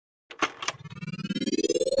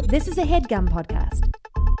This is a HeadGum podcast.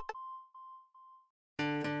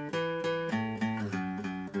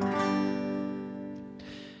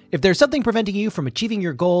 If there's something preventing you from achieving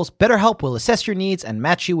your goals, BetterHelp will assess your needs and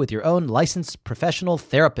match you with your own licensed professional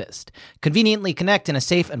therapist. Conveniently connect in a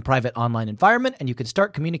safe and private online environment, and you can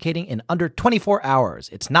start communicating in under 24 hours.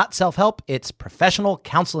 It's not self-help, it's professional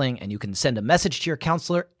counseling, and you can send a message to your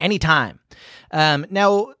counselor anytime.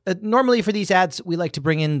 Normally for these ads, we like to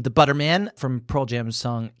bring in the Butterman from Pearl Jam's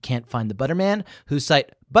song Can't Find the Butterman, whose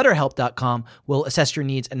site, ButterHelp.com, will assess your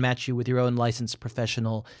needs and match you with your own licensed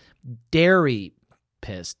professional dairy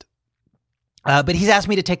pissed. But he's asked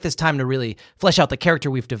me to take this time to really flesh out the character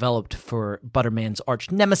we've developed for Butterman's arch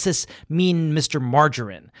nemesis, Mean Mr.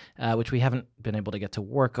 Margarine, which we haven't been able to get to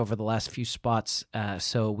work over the last few spots,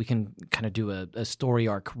 so we can kind of do a story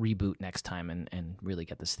arc reboot next time and really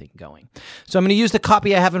get this thing going. So I'm going to use the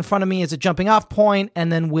copy I have in front of me as a jumping off point,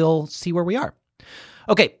 and then we'll see where we are.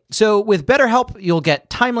 Okay, so with BetterHelp, you'll get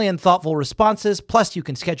timely and thoughtful responses, plus you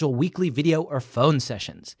can schedule weekly video or phone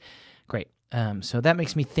sessions. Great. So that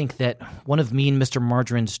makes me think that one of Mean Mr.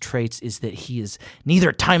 Margarine's traits is that he is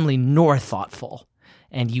neither timely nor thoughtful,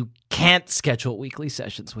 and you can't schedule weekly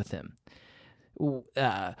sessions with him.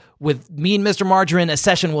 With Mean Mr. Margarine, a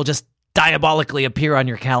session will just diabolically appear on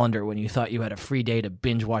your calendar when you thought you had a free day to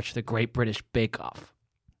binge watch the Great British Bake Off.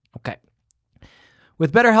 Okay.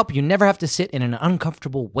 With BetterHelp, you never have to sit in an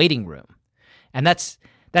uncomfortable waiting room. And that's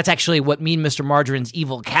actually what Mean Mr. Margarine's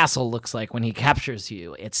evil castle looks like when he captures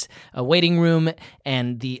you. It's a waiting room,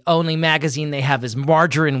 and the only magazine they have is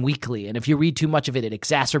Margarine Weekly. And if you read too much of it, it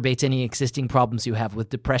exacerbates any existing problems you have with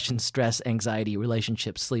depression, stress, anxiety,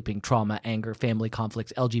 relationships, sleeping, trauma, anger, family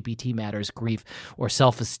conflicts, LGBT matters, grief, or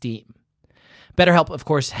self-esteem. BetterHelp, of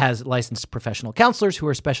course, has licensed professional counselors who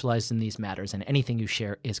are specialized in these matters, and anything you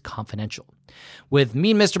share is confidential. With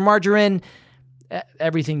Mean Mr. Margarine,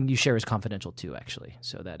 everything you share is confidential too, actually.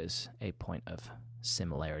 So that is a point of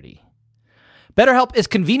similarity. BetterHelp is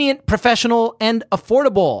convenient, professional, and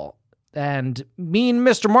affordable. And Mean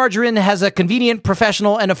Mr. Margarine has a convenient,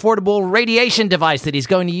 professional, and affordable radiation device that he's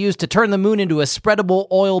going to use to turn the moon into a spreadable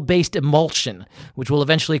oil-based emulsion, which will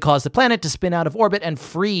eventually cause the planet to spin out of orbit and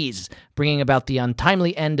freeze, bringing about the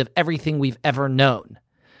untimely end of everything we've ever known.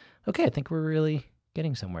 Okay, I think we're really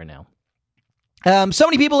getting somewhere now. So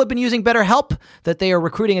many people have been using BetterHelp that they are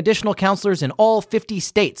recruiting additional counselors in all 50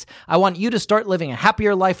 states. I want you to start living a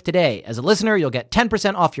happier life today. As a listener, you'll get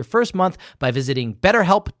 10% off your first month by visiting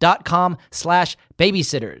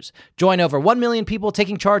betterhelp.com/babysitters. Join over 1 million people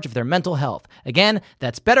taking charge of their mental health. Again,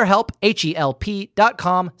 that's BetterHelp,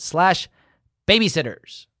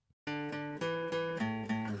 HELP.com/babysitters.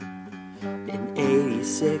 In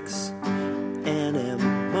 86,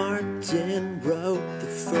 N.M. Martin wrote the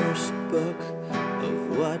first book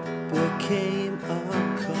of what became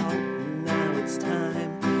a cult. Now it's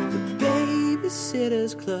time for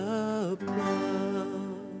Babysitter's Club.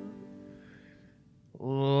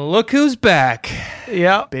 Look who's back.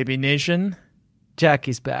 Yep. Baby Nation.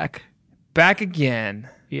 Jackie's back. Back again.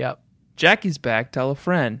 Yep. Jackie's back. Tell a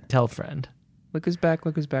friend. Tell a friend. Look who's back.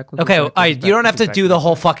 Look who's back. Look Okay, who's all back, right, you don't have to do the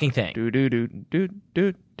whole fucking thing. Do do do do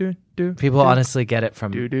do do do. People honestly get it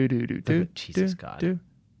from... Do do do do do. Jesus God.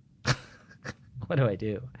 What do I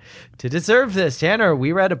do to deserve this? Tanner,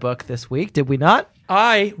 we read a book this week, did we not?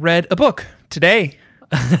 I read a book today.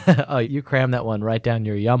 Oh, you crammed that one right down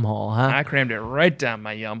your yum hole, huh? I crammed it right down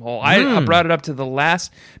my yum hole. I brought it up to the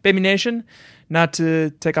last Baby Nation, not to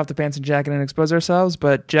take off the pants and jacket and expose ourselves,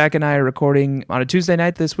 but Jack and I are recording on a Tuesday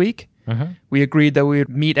night this week. Mm-hmm. We agreed that we would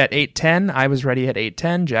meet at 8:10. I was ready at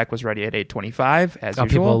 8:10. Jack was ready at 8:25, as usual.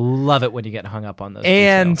 People love it when you get hung up on those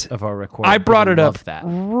details of our recording. I brought people it up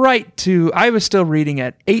right to... I was still reading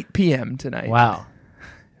at 8 p.m. tonight. Wow.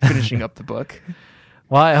 Finishing up the book.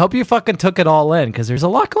 Well, I hope you fucking took it all in, because there's a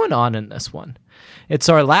lot going on in this one. It's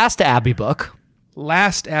our last Abby book.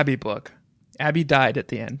 Last Abby book. Abby died at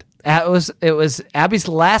the end. It was Abby's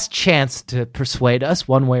last chance to persuade us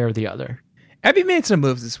one way or the other. Abby made some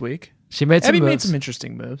moves this week. She made some Abby moves. made some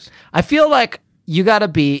interesting moves. I feel like you got to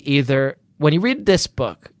be either, when you read this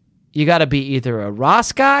book, you got to be either a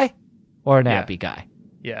Ross guy or an Abby guy.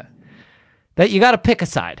 Yeah. That you got to pick a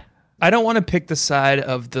side. I don't want to pick the side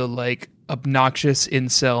of the obnoxious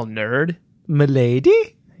incel nerd.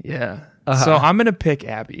 Milady? Yeah. So I'm going to pick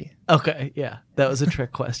Abby. Okay, yeah. That was a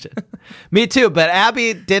trick question. Me too, but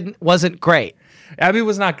Abby wasn't great. Abby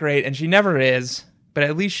was not great, and she never is, but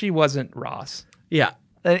at least she wasn't Ross. Yeah.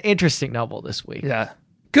 An interesting novel this week. Yeah.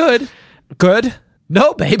 Good.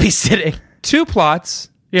 No babysitting. 2 plots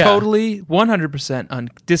Yeah. Totally 100%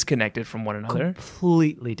 disconnected from one another.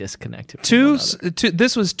 Completely disconnected. From one another.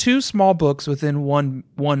 This was two small books within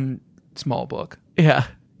one small book. Yeah.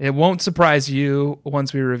 It won't surprise you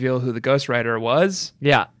once we reveal who the ghostwriter was,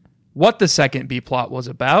 Yeah. what the second B plot was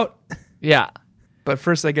about. Yeah. But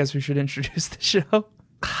first, I guess we should introduce the show.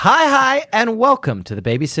 Hi, and welcome to the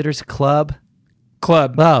Babysitters Club.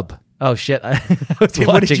 Club. Oh, shit. I was watching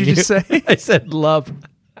What did you just say? I said love.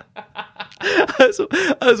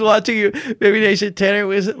 I was watching you, Baby Nation. Tanner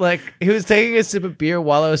was like, he was taking a sip of beer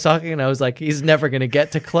while I was talking, and I was like, he's never going to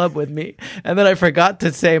get to club with me. And then I forgot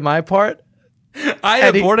to say my part. I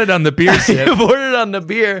aborted on the beer He sip. aborted on the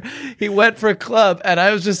beer. He went for club, and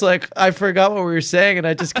I was just like, I forgot what we were saying, and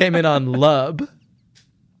I just came in on lub.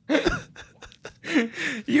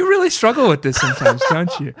 You really struggle with this sometimes,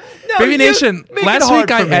 don't you? No, Baby you Nation, make it last hard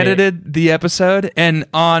week I for me. edited the episode, and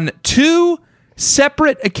on two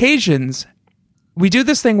separate occasions, we do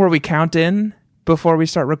this thing where we count in before we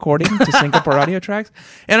start recording to sync up our audio tracks.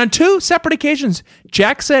 And on two separate occasions,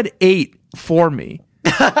 Jack said 8 for me.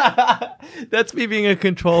 That's me being a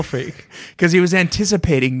control freak. Because he was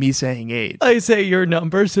anticipating me saying 8. I say your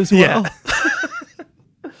numbers as well. Yeah.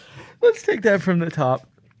 Let's take that from the top.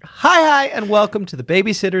 Hi, and welcome to the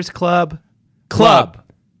Babysitters Club.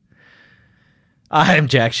 I'm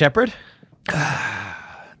Jack Shepard.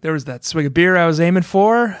 There was that swig of beer I was aiming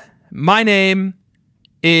for. My name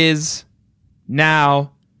is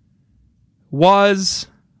now, was,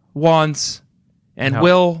 once, and No.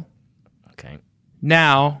 will Okay.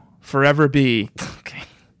 now forever be Okay.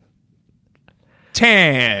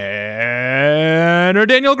 Tanner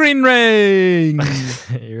Daniel Greenring.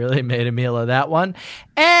 You really made a meal of that one.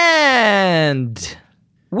 And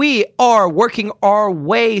we are working our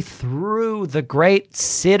way through the Great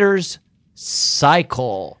Sitters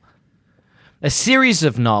Cycle, a series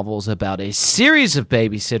of novels about a series of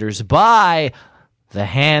babysitters by the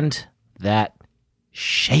hand that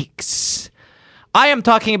shakes. I am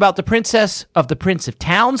talking about the Princess of the Prince of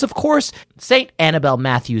Towns, of course, St. Annabel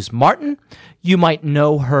Matthews Martin. You might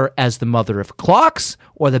know her as the Mother of Clocks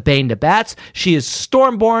or the Bane to Bats. She is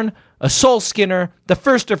Stormborn, a soul skinner, the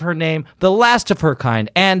first of her name, the last of her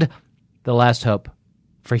kind, and the last hope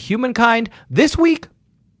for humankind. This week,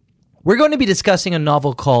 we're going to be discussing a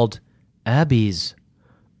novel called Abby's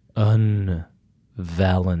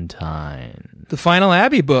Un-Valentine. The final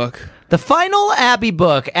Abby book The final Abby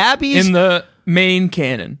book. in the main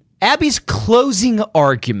canon. Abby's closing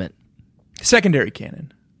argument. Secondary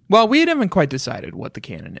canon. Well, we haven't quite decided what the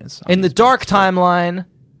canon is. In the Dark Timeline,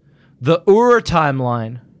 the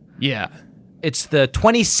Timeline. Yeah. It's the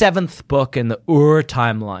 27th book in the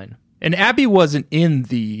Timeline. And Abby wasn't in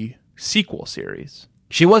the sequel series,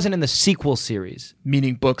 She wasn't in the sequel series,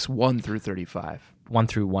 meaning books 1 through 35. 1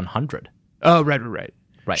 through 100. Oh, right.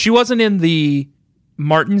 Right. She wasn't in the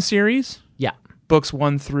Martin series, Yeah. books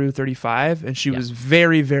 1 through 35, and she was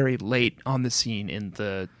very, very late on the scene in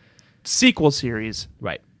the sequel series,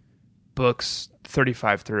 Right. books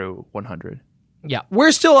 35 through 100. Yeah.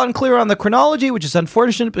 We're still unclear on the chronology, which is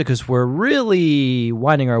unfortunate because we're really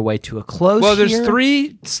winding our way to a close Well, there's here.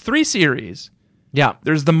 three series. Yeah.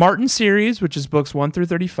 There's the Martin series, which is books 1 through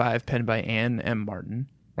 35, penned by Anne M. Martin.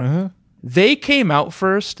 Uh-huh. They came out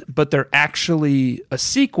first, but they're actually a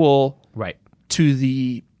sequel Right. to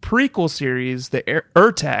the prequel series, the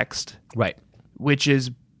Urtext, Right. which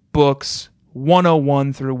is books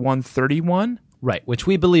 101 through 131. Right. Which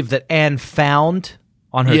we believe that Anne found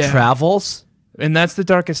on her Yeah. travels. And that's the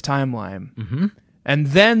Darkest Timeline. Mm-hmm. And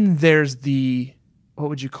then there's the, what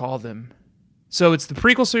would you call them? So it's the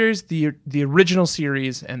prequel series, the original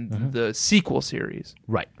series, and the sequel series.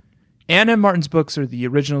 Right. Anne M. Martin's books are the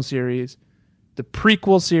original series. The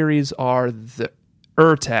prequel series are the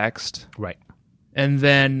Urtext. Right. And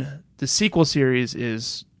then the sequel series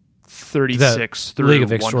is 36 through League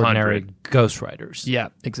of 100. Extraordinary Ghostwriters. Yeah,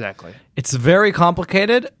 exactly. It's very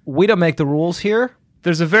complicated. We don't make the rules here.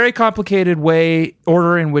 There's a very complicated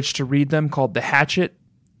order in which to read them called the Hatchet,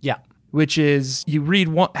 Yeah. which is you read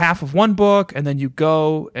half of one book and then you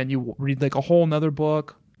go and you read like a whole nother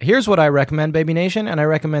book. Here's what I recommend, Baby Nation, and I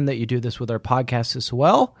recommend that you do this with our podcast as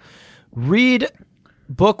well. Read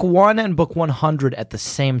book 1 and book 100 at the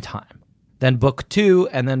same time. Then book 2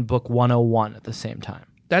 and then book 101 at the same time.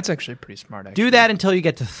 That's actually pretty smart, actually. Do that until you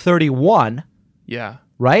get to 31, Yeah.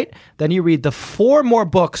 right? Then you read the 4 more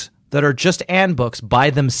books that are just Anne books by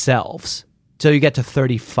themselves till you get to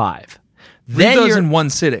 35. Read those you're in one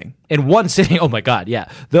sitting. in one sitting. Oh my God, yeah.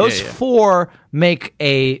 Those Yeah. 4 make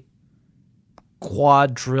a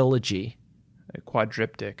quadrilogy. A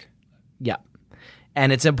quadriptych. Yeah.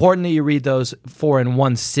 And it's important that you read those 4 in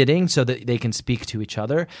one sitting so that they can speak to each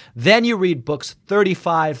other. Then you read books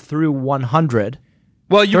 35 through 100.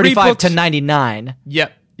 Well, you 35 read books to 99.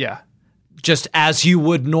 Yep. Yeah. Just as you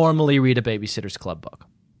would normally read a Babysitter's Club book.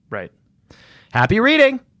 Right. Happy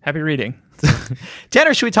reading. Happy reading.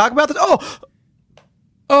 Tanner, should we talk about this?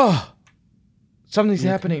 Oh, something's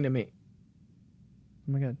happening to me.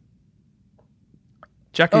 Oh my God.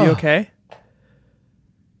 Jack, are you okay?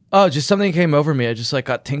 Oh, just something came over me. I just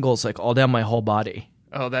got tingles all down my whole body.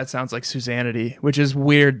 Oh, that sounds like Suzanity, which is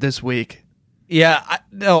weird this week. Yeah,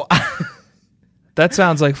 no. That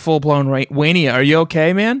sounds like full-blown Wania. Are you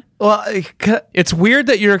okay, man? Well, it's weird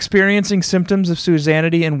that you're experiencing symptoms of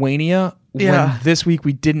Suzanity and Wania when this week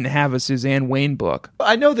we didn't have a Suzanne Wayne book.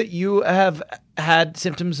 I know that you have had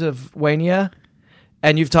symptoms of Wania,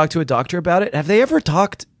 and you've talked to a doctor about it. Have they ever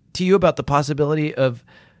talked to you about the possibility of,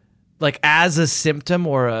 as a symptom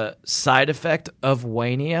or a side effect of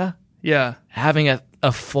Wania, having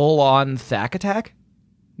a full-on thack attack?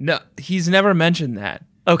 No, he's never mentioned that.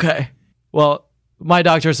 Okay. Well, my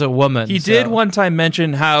doctor's a woman. He did one time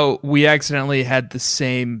mention how we accidentally had the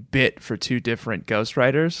same bit for 2 different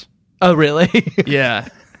ghostwriters. Oh, really? Yeah.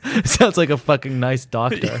 Sounds like a fucking nice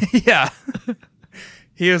doctor. Yeah.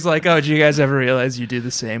 He was like, oh, did you guys ever realize you do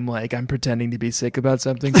the same, I'm pretending to be sick about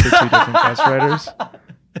something for 2 different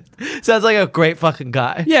ghostwriters? Sounds like a great fucking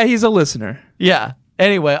guy. Yeah, he's a listener. Yeah.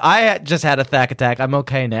 Anyway, I just had a thack attack. I'm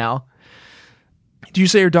okay now. Do you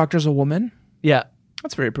say your doctor's a woman? Yeah.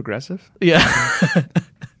 That's very progressive. Yeah.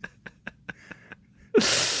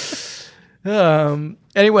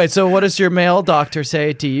 Anyway, so what does your male doctor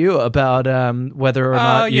say to you about whether or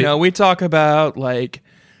not you know, we talk about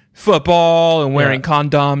football and wearing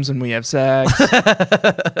condoms when we have sex.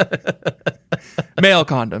 Male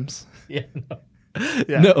condoms.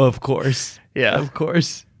 Yeah, no, of course. Yeah, of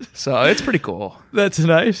course. So it's pretty cool. That's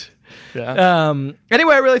nice. Yeah.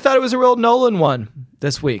 Anyway, I really thought it was a real Nolan one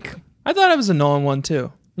this week. I thought it was a Nolan one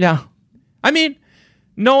too. Yeah. I mean,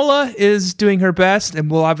 Nola is doing her best, and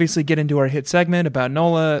we'll obviously get into our hit segment about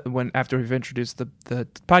Nola after we've introduced the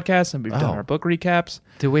podcast and we've done our book recaps.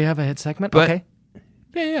 Do we have a hit segment? But, okay.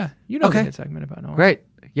 Yeah. You know the hit segment about Nola. Great.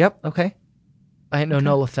 Yep. Okay. I ain't no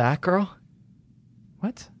Nola Thack girl.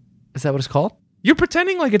 What? Is that what it's called? You're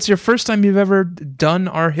pretending like it's your first time you've ever done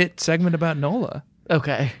our hit segment about Nola.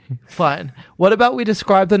 Okay. Fine. What about we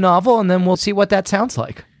describe the novel and then we'll see what that sounds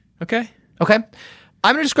like? Okay. Okay.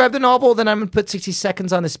 I'm going to describe the novel, then I'm going to put 60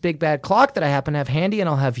 seconds on this big bad clock that I happen to have handy, and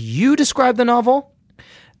I'll have you describe the novel.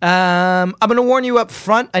 I'm going to warn you up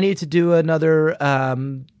front, I need to do another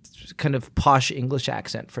kind of posh English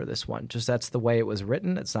accent for this one. Just that's the way it was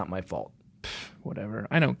written. It's not my fault. Whatever.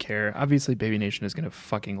 I don't care. Obviously, Baby Nation is going to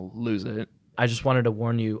fucking lose it. I just wanted to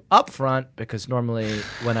warn you up front because normally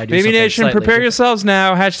when I do Baby something Nation, slightly prepare different- yourselves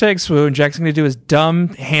now. #swoon. Jack's going to do his dumb,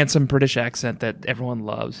 handsome British accent that everyone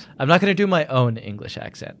loves. I'm not going to do my own English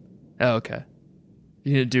accent. Oh, okay.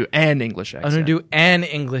 You're going to do an English accent. I'm going to do an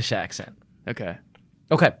English accent. Okay.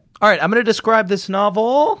 Okay. All right. I'm going to describe this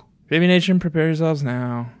novel. Baby Nation, prepare yourselves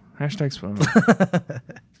now. #swoon.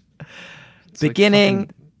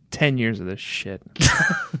 Beginning... 10 years of this shit.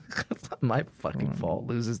 It's not my fucking fault.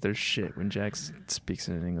 Loses their shit when Jack speaks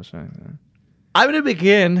in an English accent. I'm going to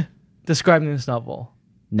begin describing this novel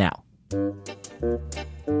now.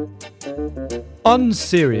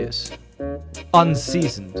 Unserious,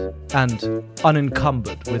 unseasoned, and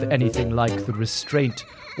unencumbered with anything like the restraint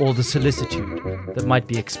or the solicitude that might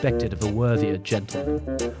be expected of a worthier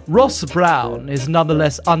gentleman, Ross Brown is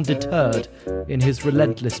nonetheless undeterred in his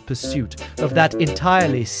relentless pursuit of that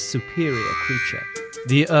entirely superior creature,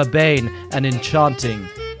 the urbane and enchanting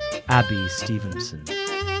Abby Stevenson.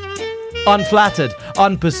 Unflattered,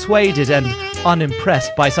 unpersuaded, and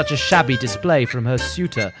unimpressed by such a shabby display from her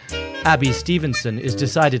suitor, Abby Stevenson is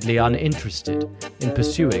decidedly uninterested in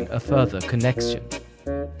pursuing a further connection.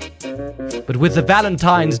 But with the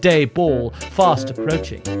Valentine's Day ball fast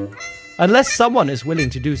approaching, unless someone is willing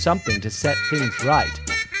to do something to set things right,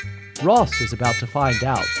 Ross is about to find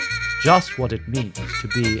out just what it means to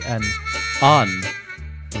be an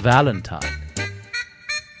un-Valentine.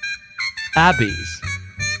 Abby's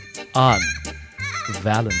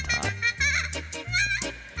un-Valentine.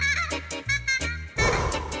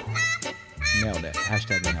 Nailed it.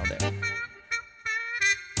 #nailed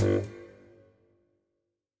it.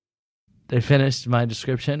 They finished my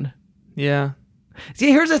description. Yeah.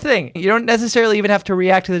 See, here's the thing. You don't necessarily even have to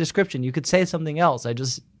react to the description. You could say something else.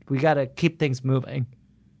 We got to keep things moving.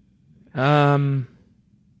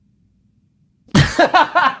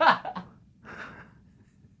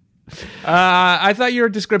 I thought your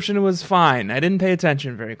description was fine. I didn't pay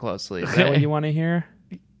attention very closely. Is that what you want to hear?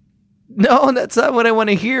 No, that's not what I want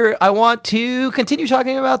to hear. I want to continue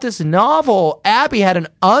talking about this novel. Abby had an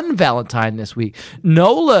Un-Valentine this week.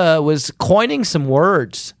 Nola was coining some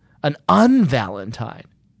words. An Un-Valentine.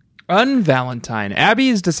 Un-Valentine. Abby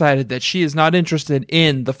has decided that she is not interested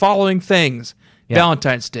in the following things. Yeah.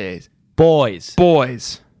 Valentine's Day. Boys.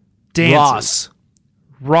 Dances.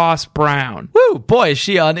 Ross Brown. Woo, boy, is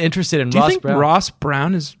she uninterested in Ross Brown. Do you think Ross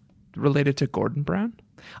Brown is related to Gordon Brown?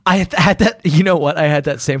 I had that, you know what? I had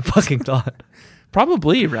that same fucking thought.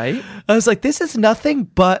 Probably, right? I was like, this is nothing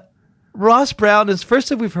but Ross Brown is,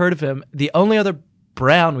 first if we've heard of him, the only other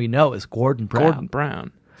Brown we know is Gordon Brown. Gordon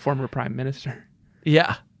Brown, former prime minister.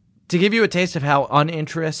 Yeah. To give you a taste of how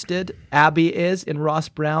uninterested Abby is in Ross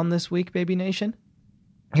Brown this week, Baby Nation,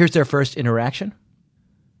 here's their first interaction.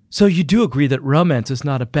 So you do agree that romance is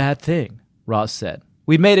not a bad thing, Ross said.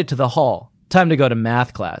 We made it to the hall. Time to go to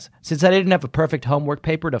math class. Since I didn't have a perfect homework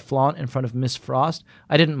paper to flaunt in front of Miss Frost,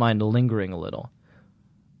 I didn't mind lingering a little.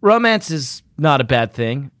 Romance is not a bad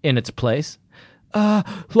thing in its place.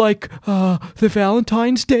 Like the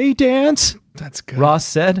Valentine's Day dance? That's good. Ross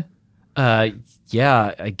said.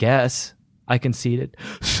 Yeah, I guess. I conceded.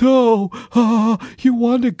 So, you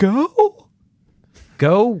want to go?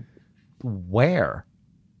 Go where?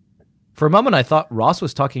 For a moment, I thought Ross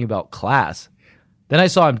was talking about class. Then I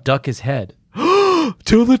saw him duck his head.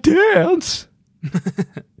 To the dance,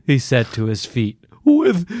 he said to his feet.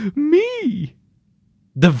 With me.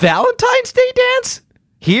 The Valentine's Day dance?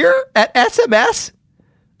 Here at SMS?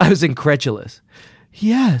 I was incredulous.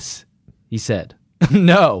 Yes, he said.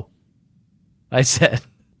 No, I said.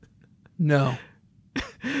 No.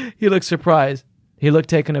 He looked surprised. He looked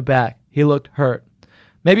taken aback. He looked hurt.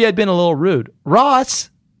 Maybe I'd been a little rude.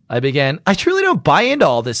 Ross, I began. I truly don't buy into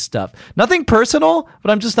all this stuff. Nothing personal,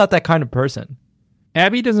 but I'm just not that kind of person.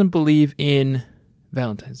 Abby doesn't believe in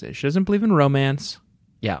Valentine's Day. She doesn't believe in romance.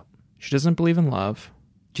 Yeah. She doesn't believe in love.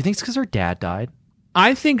 Do you think it's because her dad died?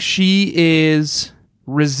 I think she is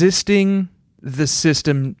resisting the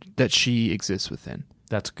system that she exists within.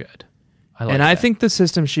 That's good. I think the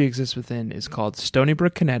system she exists within is called Stony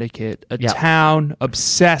Brook, Connecticut, a town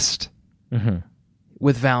obsessed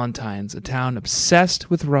with Valentines, a town obsessed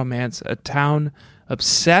with romance, a town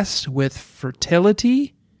obsessed with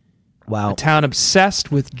fertility. Wow. A town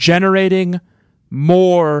obsessed with generating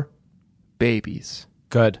more babies.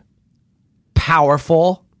 Good.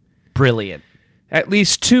 Powerful. Brilliant. At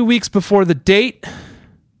least 2 weeks before the date,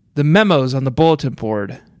 the memos on the bulletin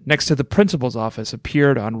board next to the principal's office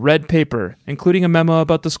appeared on red paper, including a memo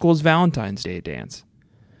about the school's Valentine's Day dance.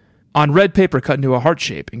 On red paper cut into a heart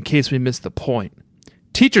shape, in case we missed the point.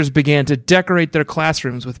 Teachers began to decorate their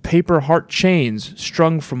classrooms with paper heart chains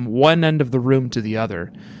strung from one end of the room to the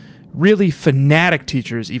other. Really fanatic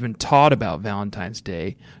teachers even taught about Valentine's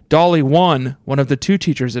Day. Dolly one of the two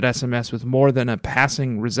teachers at SMS with more than a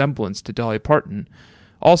passing resemblance to Dolly Parton,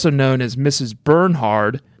 also known as Mrs.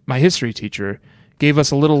 Bernhard, my history teacher, gave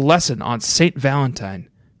us a little lesson on St. Valentine,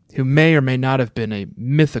 who may or may not have been a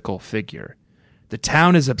mythical figure. The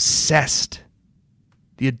town is obsessed.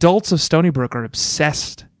 The adults of Stony Brook are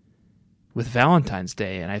obsessed with Valentine's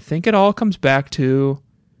Day, and I think it all comes back to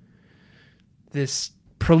this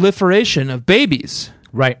proliferation of babies.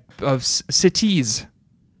 Right. Of cities.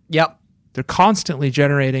 Yep. They're constantly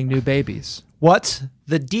generating new babies. What's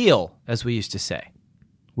the deal, as we used to say,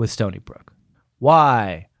 with Stony Brook?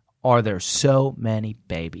 Why are there so many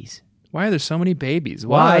babies? Why are there so many babies?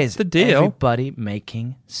 Why is the deal? Everybody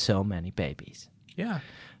making so many babies? Yeah.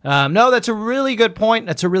 No, that's a really good point.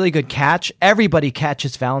 That's a really good catch. Everybody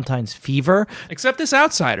catches Valentine's fever. Except this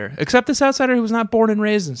outsider. Except this outsider who was not born and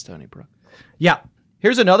raised in Stony Brook. Yeah.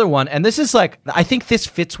 Here's another one. And this is like, I think this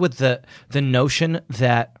fits with the notion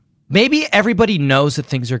that maybe everybody knows that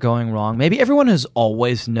things are going wrong. Maybe everyone has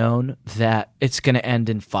always known that it's going to end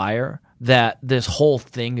in fire, that this whole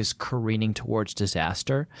thing is careening towards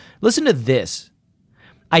disaster. Listen to this.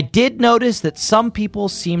 I did notice that some people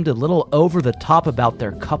seemed a little over the top about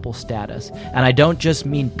their couple status, and I don't just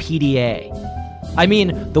mean PDA. I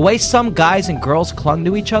mean, the way some guys and girls clung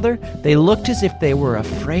to each other, they looked as if they were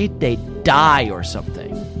afraid they'd die or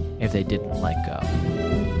something if they didn't let go.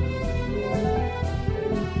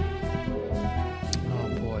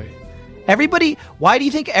 Oh, boy. Everybody, why do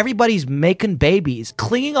you think everybody's making babies,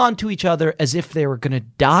 clinging on to each other as if they were going to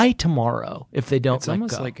die tomorrow if they don't let go?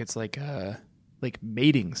 It's almost like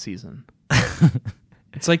mating season.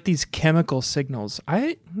 It's like these chemical signals.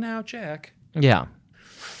 Jack. Yeah.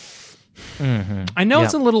 Mm-hmm. I know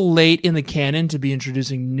it's a little late in the canon to be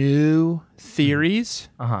introducing new theories,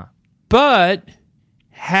 but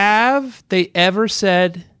have they ever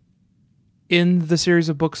said in the series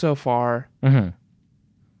of books so far,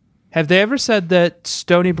 have they ever said that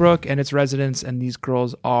Stony Brook and its residents and these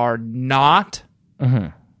girls are not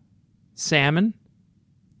salmon?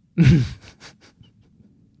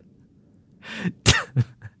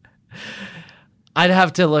 I'd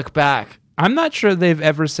have to look back. I'm not sure they've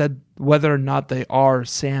ever said whether or not they are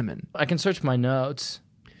salmon. I can search my notes.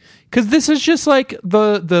 Because this is just like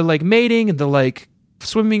the like mating and the like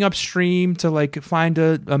swimming upstream to like find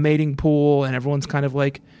a mating pool, and everyone's kind of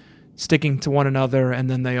like sticking to one another, and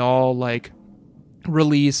then they all like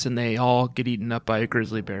release and they all get eaten up by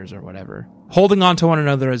grizzly bears or whatever, holding on to one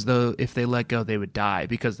another as though if they let go they would die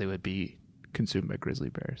because they would be consumed by grizzly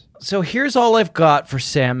bears. So here's all I've got for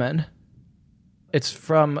salmon. It's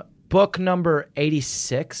from book number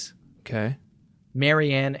 86. Okay.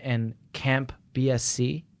 Marianne and Camp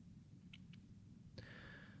BSC.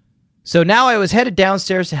 So now I was headed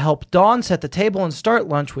downstairs to help Dawn set the table and start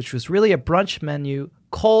lunch, which was really a brunch menu,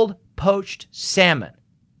 cold poached salmon.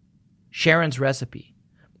 Sharon's recipe.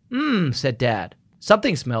 Said Dad.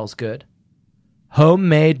 Something smells good.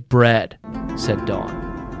 Homemade bread, said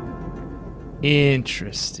Dawn.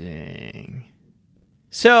 Interesting.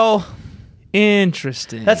 So,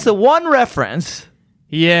 interesting. that's the one reference.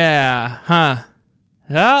 Yeah, huh.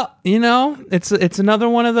 Well, it's another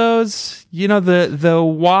one of those, the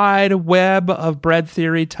wide web of bread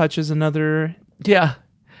theory touches another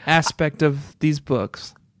aspect of these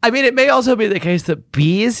books. I mean, it may also be the case that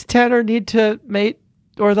bees, Tanner, need to mate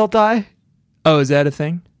or they'll die. Oh, is that a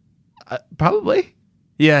thing? Probably.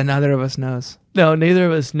 Yeah, neither of us knows. No, neither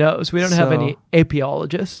of us knows. We don't have any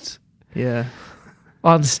apiologists Yeah.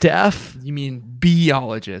 on staff. You mean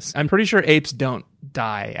biologists. I'm pretty sure apes don't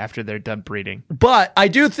die after they're done breeding. But I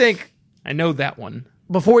do think, I know that one.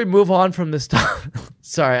 before we move on from this topic,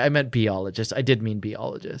 sorry, I meant biologist. I did mean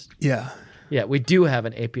biologist. Yeah. Yeah, we do have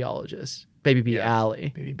an apiologist. Baby Bee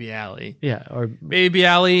Alley. Baby Bee Alley. Yeah, or Baby Bee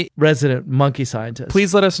Alley, resident monkey scientist.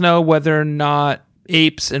 please let us know whether or not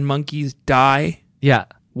apes and monkeys die Yeah.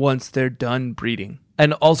 once they're done breeding.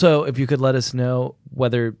 And also, if you could let us know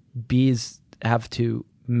whether bees have to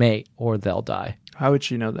mate or they'll die. How would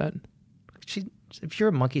she know that? If you're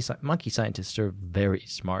a monkey scientists are very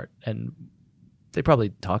smart, and they probably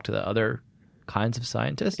talk to the other kinds of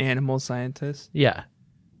scientists. Animal scientists? Yeah.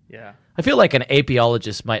 Yeah. I feel like an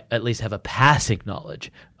apiologist might at least have a passing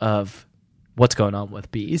knowledge of what's going on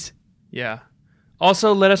with bees. Yeah.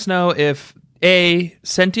 Also, let us know if A,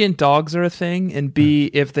 sentient dogs are a thing, and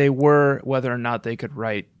B, if they were, whether or not they could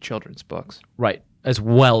write children's books. Right. As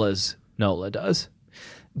well as Nola does.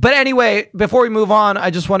 But anyway, before we move on, I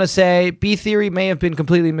just want to say bee theory may have been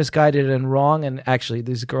completely misguided and wrong, and actually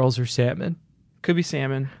these girls are salmon. Could be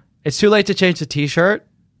salmon. It's too late to change the t-shirt.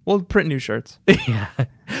 We'll print new shirts. Yeah.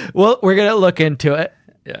 Well, we're going to look into it.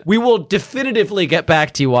 Yeah. We will definitively get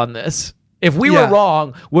back to you on this. If we were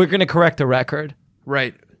wrong, we're going to correct the record.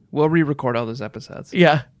 Right. We'll re-record all those episodes.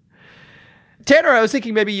 Yeah. Tanner, I was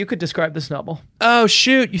thinking maybe you could describe this novel. Oh,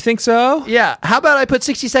 shoot. You think so? Yeah. How about I put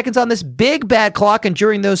 60 seconds on this big bad clock, and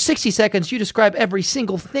during those 60 seconds, you describe every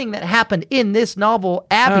single thing that happened in this novel,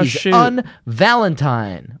 Abby's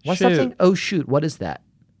Un-Valentine. What's something? Oh, shoot. What is that?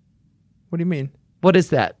 What do you mean? What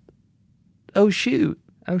is that? Oh, shoot.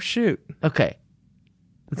 Oh, shoot. Okay.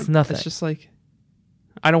 It's nothing. It's just like,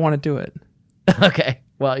 I don't want to do it. Okay.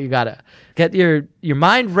 Well, you got to get your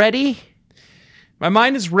mind ready. My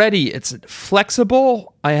mind is ready. It's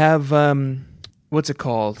flexible. I have, what's it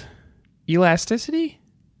called? Elasticity?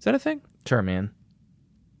 Is that a thing? Sure, man.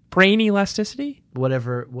 Brain elasticity?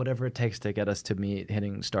 Whatever it takes to get us to me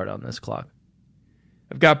hitting start on this clock.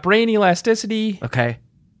 I've got brain elasticity. Okay.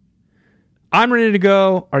 I'm ready to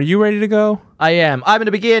go. Are you ready to go? I am. I'm going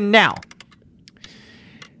to begin now.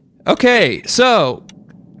 Okay, so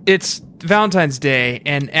it's Valentine's Day,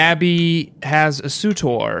 and Abby has a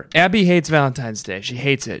suitor. Abby hates Valentine's Day. She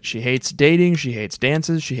hates it. She hates dating. She hates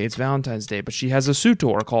dances. She hates Valentine's Day. But she has a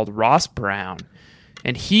suitor called Ross Brown,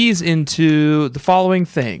 and he's into the following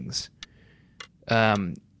things: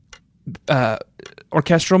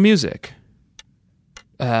 orchestral music,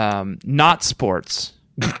 not sports,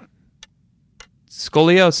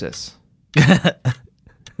 scoliosis.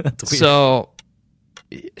 That's weird. So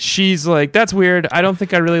she's like, that's weird. I don't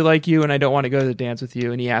think I really like you, and I don't want to go to the dance with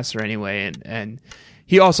you. And he asks her anyway. And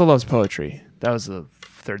he also loves poetry. That was the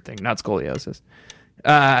third thing, not scoliosis.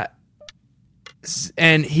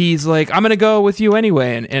 And he's like, I'm going to go with you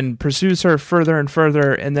anyway, and pursues her further and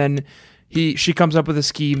further. And then she comes up with a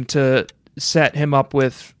scheme to set him up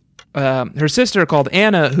with her sister called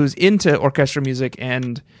Anna, who's into orchestral music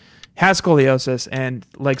and has scoliosis and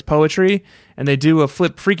likes poetry, and they do a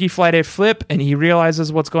Freaky Friday flip, and he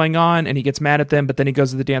realizes what's going on, and he gets mad at them, but then he goes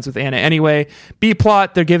to the dance with Anna anyway. B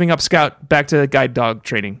plot, they're giving up Scout back to guide dog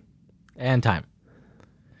training. And time.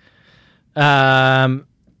 I'm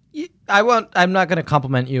not going to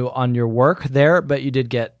compliment you on your work there, but you did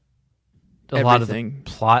get lot of the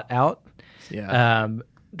plot out. Yeah.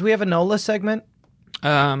 Do we have a NOLA segment?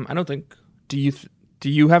 I don't think. Do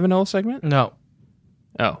you have a NOLA segment? No.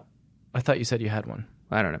 Oh. I thought you said you had one.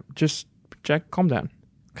 I don't know. Just, Jack, calm down.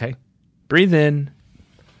 Okay. Breathe in.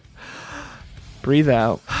 Breathe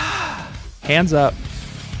out. Hands up.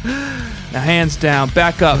 Now hands down.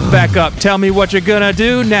 Back up. Back up. Tell me what you're gonna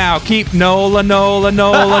do now. Keep NOLA, NOLA,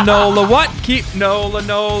 NOLA, NOLA. What? Keep NOLA,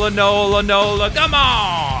 NOLA, NOLA, NOLA. Come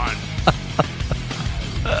on.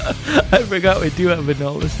 I forgot we do have a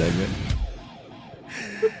NOLA segment.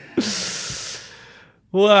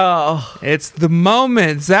 Wow. It's the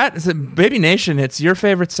moment. Baby Nation, it's your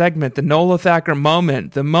favorite segment, the Nola Thacker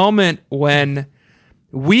moment. The moment when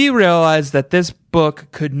we realized that this book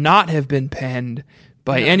could not have been penned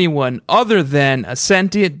by anyone other than a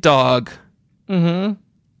sentient dog. Mm-hmm.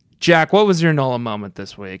 Jack, what was your Nola moment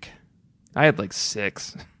this week? I had like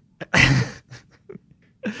 6.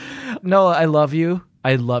 Nola, I love you.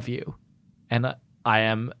 I love you. And I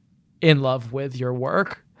am in love with your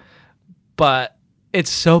work. But it's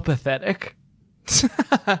so pathetic.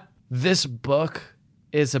 This book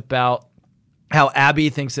is about how Abby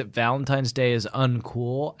thinks that Valentine's Day is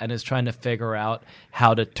uncool and is trying to figure out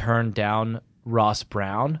how to turn down Ross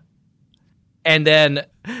Brown. And then,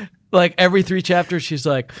 like, every 3 chapters, she's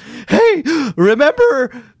like, hey,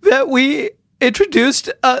 remember that we introduced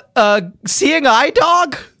a seeing eye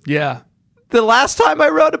dog? Yeah. The last time I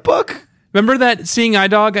wrote a book? Remember that seeing eye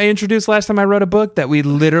dog I introduced last time I wrote a book that we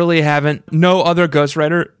literally no other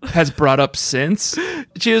ghostwriter has brought up since?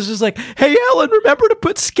 She was just like, hey, Ellen, remember to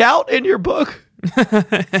put Scout in your book?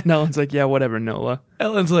 And Ellen's like, yeah, whatever, Nola.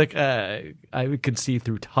 Ellen's like, I could see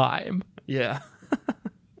through time. Yeah.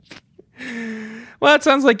 Well, it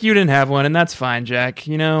sounds like you didn't have one, and that's fine, Jack.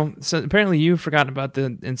 You know, so apparently you've forgotten about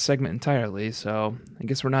the segment entirely, so I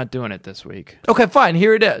guess we're not doing it this week. Okay, fine.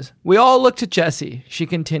 Here it is. We all looked at Jessie. She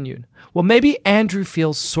continued. Well, maybe Andrew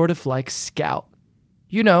feels sort of like Scout.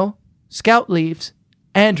 You know, Scout leaves,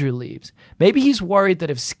 Andrew leaves. Maybe he's worried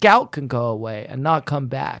that if Scout can go away and not come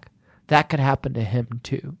back, that could happen to him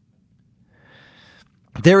too.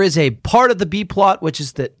 There is a part of the B plot, which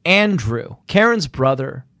is that Andrew, Karen's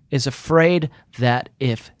brother, is afraid that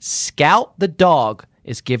if Scout the dog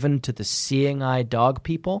is given to the seeing eye dog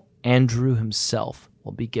people, Andrew himself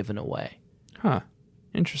will be given away. Huh.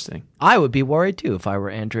 Interesting. I would be worried too if I were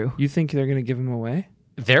Andrew. You think they're going to give him away?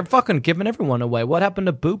 They're fucking giving everyone away. What happened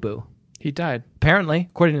to Boo Boo? He died. Apparently,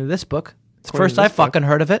 according to this book. It's the first I fucking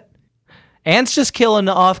heard of it. Anne's just killing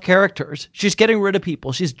off characters. She's getting rid of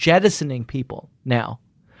people. She's jettisoning people now.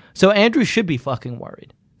 So Andrew should be fucking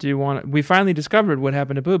worried. We finally discovered what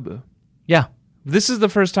happened to Boo Boo. Yeah. This is the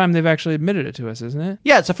first time they've actually admitted it to us, isn't it?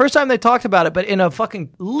 Yeah, it's the first time they talked about it, but in a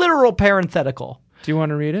fucking literal parenthetical. Do you want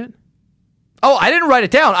to read it? Oh, I didn't write it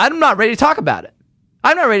down. I'm not ready to talk about it.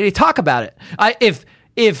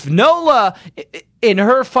 If Nola in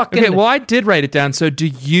her fucking... Okay, well, I did write it down. So do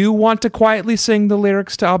you want to quietly sing the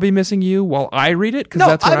lyrics to I'll Be Missing You while I read it? Because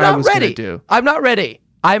that's what I was going to do. I'm not ready.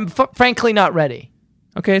 I'm frankly not ready.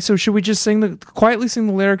 Okay, so should we just quietly sing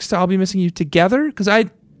the lyrics to I'll Be Missing You together? Because I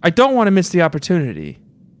don't want to miss the opportunity.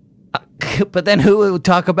 But then who would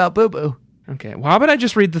talk about Boo Boo? Okay, well, how about I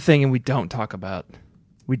just read the thing and we don't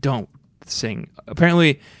sing.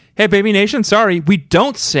 Apparently, hey, Baby Nation, sorry, we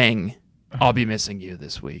don't sing I'll Be Missing You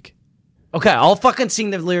this week. Okay, I'll fucking sing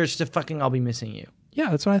the lyrics to fucking I'll Be Missing You. Yeah,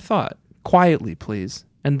 that's what I thought. Quietly, please.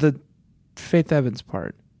 And the Faith Evans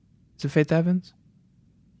part. Is it Faith Evans?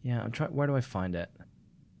 Yeah, I'm trying. Where do I find it?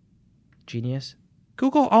 Genius?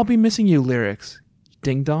 Google I'll Be Missing You lyrics.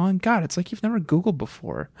 Ding dong. God, it's like you've never Googled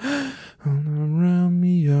before. Around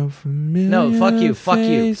me are familiar No, fuck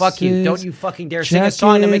you. Don't you fucking dare sing a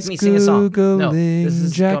song to make me sing a song. No, this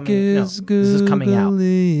is coming out.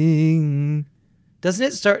 Doesn't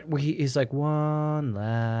it start where he's like, one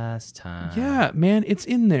last time? Yeah, man, it's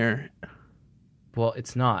in there. Well,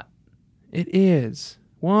 it's not. It is.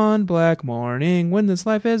 One black morning when this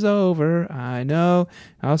life is over, I know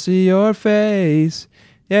I'll see your face.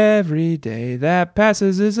 Every day that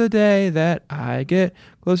passes is a day that I get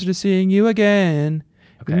closer to seeing you again.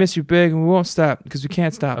 Okay. We miss you big and we won't stop because we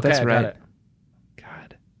can't stop. Okay, that's right. Got it.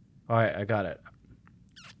 God. All right, I got it.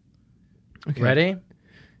 Okay. Ready?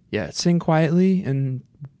 Yeah, sing quietly and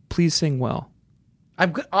please sing well.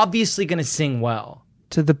 I'm obviously going to sing well.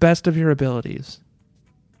 To the best of your abilities.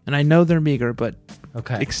 and I know they're meager, but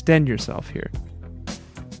Okay. extend yourself here.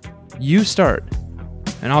 You start,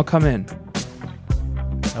 and I'll come in.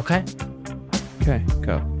 Okay. Okay,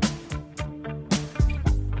 go.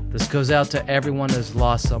 This goes out to everyone who's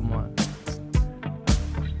lost someone.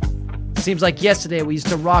 Seems like yesterday we used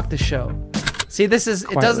to rock the show. See, it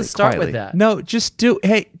doesn't start with that. No, just do.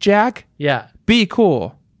 Hey, Jack, Yeah. be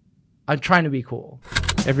cool. I'm trying to be cool.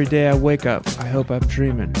 Every day I wake up, I hope I'm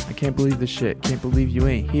dreaming. I can't believe this shit. Can't believe you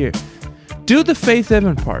ain't here. Do the Faith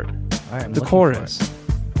Evan part. All right, I'm The looking chorus. for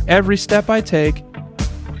Every step I take,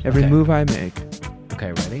 every Okay. move I make. it.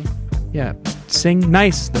 Okay, ready? Yeah, sing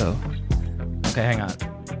nice though. Okay, hang on.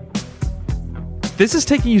 This is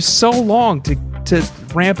taking you so long to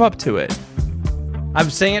ramp up to it. I'm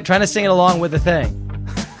trying to sing it along with the thing.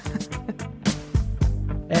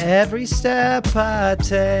 Every step I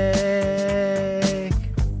take,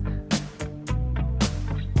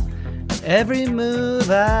 every move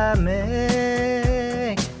I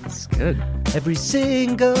make, It's good. every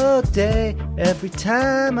single day, every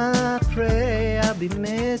time I pray, I'll be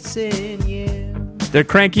missing you. Their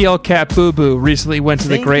cranky old cat Boo Boo recently went to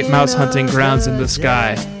the great Thinking mouse hunting of grounds in the the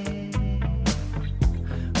sky. day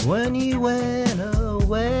when you went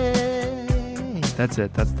away. That's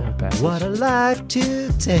it. That's the whole passage. What a life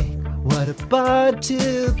to take, what a bond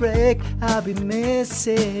to break, I'll be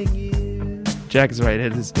missing you. Jack is right.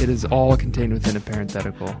 It is all contained within a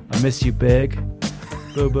parenthetical. I miss you big,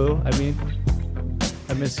 Boo Boo.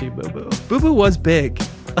 I miss you, Boo Boo. Boo Boo was big.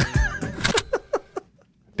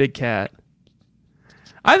 Big cat.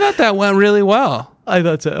 I thought that went really well. I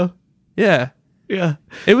thought so. Yeah. Yeah.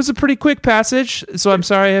 It was a pretty quick passage, so I'm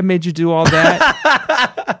sorry I made you do all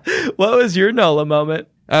that. What was your NOLA moment?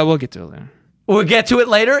 We'll get to it later. We'll get to it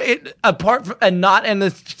later, apart from, and not in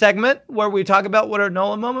the segment where we talk about what our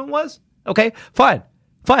NOLA moment was. Okay, fine.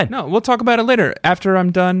 No, we'll talk about it later after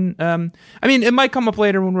I'm done. I mean, it might come up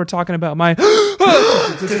later when we're talking about my...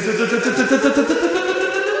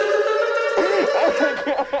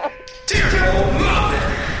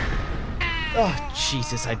 Oh,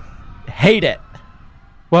 Jesus, I hate it.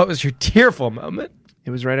 What was your tearful moment?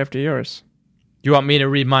 It was right after yours. You want me to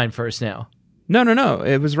read mine first now? No.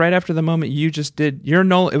 It was right after the moment you just did your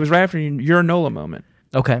NOLA. It was right after your NOLA moment.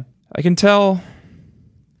 Okay. I can tell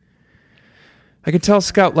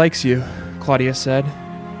Scout likes you, Claudia said.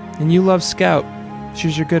 And you love Scout.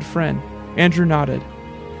 She's your good friend. Andrew nodded.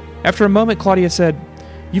 After a moment, Claudia said,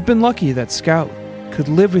 "You've been lucky that Scout could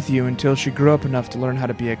live with you until she grew up enough to learn how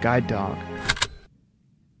to be a guide dog."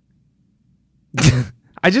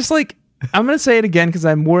 I'm going to say it again because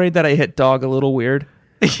I'm worried that I hit dog a little weird.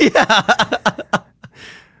 Yeah.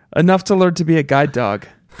 Enough to learn to be a guide dog.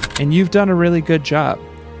 And you've done a really good job.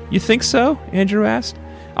 You think so? Andrew asked.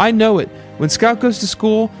 I know it. When Scout goes to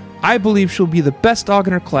school, I believe she'll be the best dog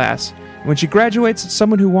in her class. When she graduates,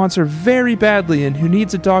 someone who wants her very badly and who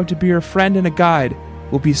needs a dog to be her friend and a guide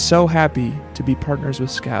will be so happy to be partners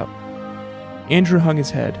with Scout. Andrew hung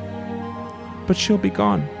his head. But she'll be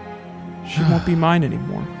gone. She won't be mine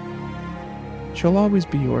anymore. She'll always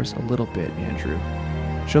be yours a little bit, Andrew.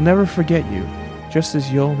 She'll never forget you, just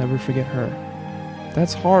as you'll never forget her.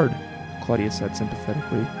 That's hard, Claudia said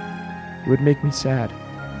sympathetically. It would make me sad.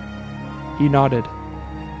 He nodded,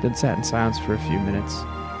 then sat in silence for a few minutes.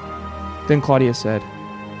 Then Claudia said,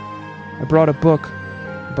 I brought a book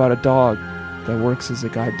about a dog that works as a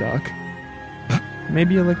guide dog.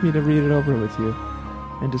 Maybe you'd like me to read it over with you.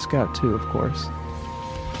 And to Scout too, of course.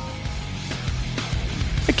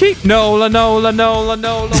 I keep NOLA.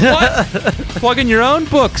 What? Plug in your own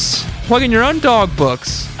books. Plug in your own dog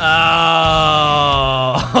books.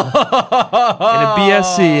 Oh. In a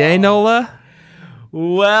BSC, eh, NOLA?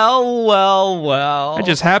 Well. I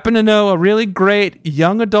just happen to know a really great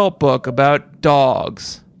young adult book about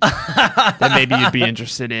dogs that maybe you'd be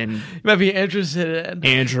interested in. You might be interested in.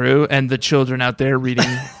 Andrew and the children out there reading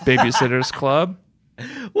Babysitter's Club.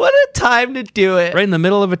 What a time to do it. Right in the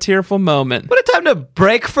middle of a tearful moment. What a time to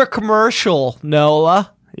break for commercial,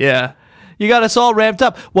 Nola. Yeah. You got us all ramped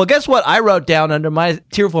up. Well, guess what I wrote down under my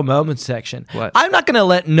tearful moments section? What? I'm not going to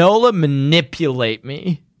let Nola manipulate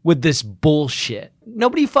me with this bullshit.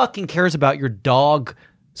 Nobody fucking cares about your dog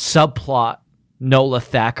subplot, Nola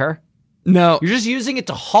Thacker. No. You're just using it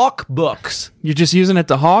to hawk books. You're just using it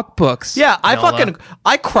to hawk books. Yeah, Nola.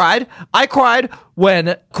 I cried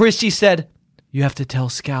when Christy said, you have to tell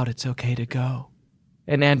Scout it's okay to go.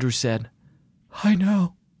 And Andrew said, I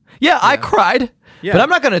know. Yeah, I cried. Yeah. But I'm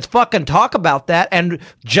not going to fucking talk about that and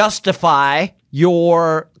justify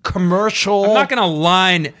your commercial. I'm not going to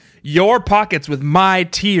line your pockets with my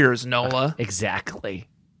tears, Nola. Exactly.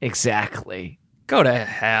 Go to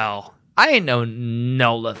hell. I ain't no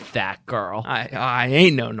Nola that girl. I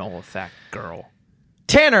ain't no Nola that girl.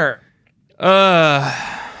 Tanner.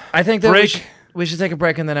 I think that we should take a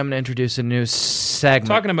break, and then I'm going to introduce a new segment.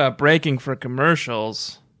 Talking about breaking for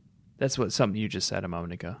commercials, that's something you just said a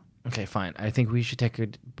moment ago. Okay, fine. I think we should take a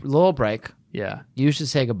little break. Yeah. You should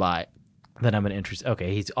say goodbye. Then I'm going to introduce.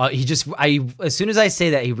 Okay, as soon as I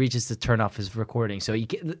say that, he reaches to turn off his recording. So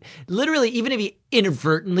literally, even if he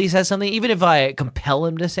inadvertently says something, even if I compel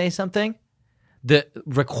him to say something, the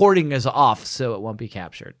recording is off, so it won't be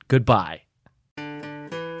captured. Goodbye.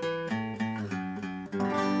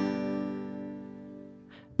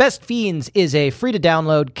 Best Fiends is a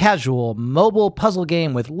free-to-download, casual, mobile puzzle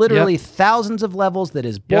game with literally thousands of levels that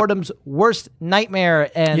is boredom's worst nightmare.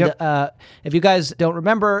 And if you guys don't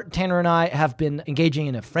remember, Tanner and I have been engaging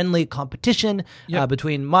in a friendly competition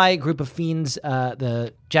between my group of fiends,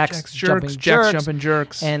 the Jack's Jumping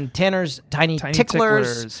Jerks, and Tanner's Tiny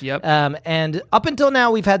Ticklers. Yep. And up until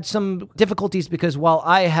now, we've had some difficulties because while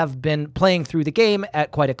I have been playing through the game at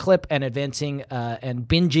quite a clip and advancing and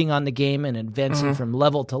binging on the game and advancing from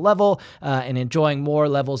level to level and enjoying more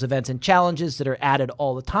levels, events, and challenges that are added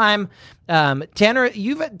all the time. Tanner,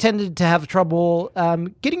 you've tended to have trouble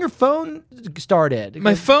getting your phone started.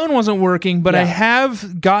 My phone wasn't working, but I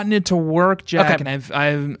have gotten it to work, Jack,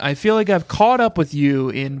 and I feel like I've caught up with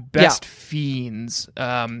you in Best Fiends.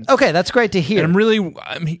 Okay, that's great to hear. And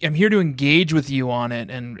I'm here to engage with you on it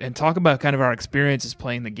and talk about kind of our experiences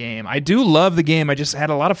playing the game. I do love the game. I just had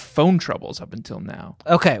a lot of phone troubles up until now.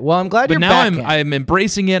 Okay, well, I'm glad you're back. But now I'm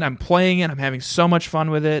embracing it. I'm playing it. I'm having so much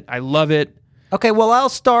fun with it. I love it. Okay, well, I'll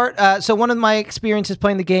start. So one of my experiences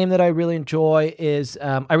playing the game that I really enjoy is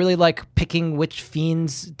I really like picking which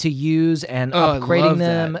fiends to use and upgrading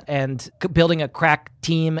them and building a crack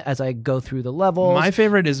team as I go through the levels. My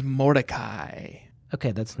favorite is Mordecai.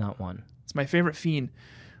 Okay, that's not one. It's my favorite fiend.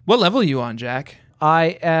 What level are you on, Jack?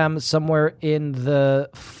 I am somewhere in the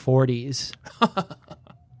 40s.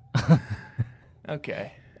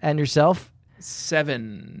 Okay. And yourself?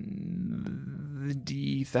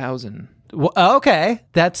 70,000. Okay,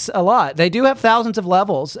 that's a lot. They do have thousands of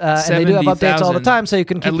levels, and they do have updates all the time, so you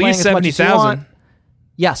can keep playing as much as you want.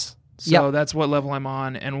 Yes. So that's what level I'm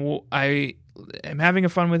on, and I am having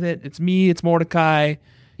fun with it. It's me. It's Mordecai.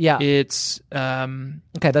 Yeah. It's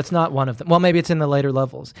okay. That's not one of them. Well, maybe it's in the later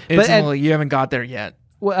levels. You haven't got there yet.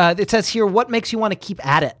 It says here, what makes you want to keep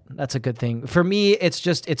at it? That's a good thing. For me, it's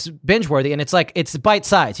binge worthy, and it's bite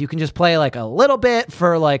size. You can just play like a little bit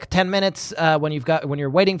for like 10 minutes when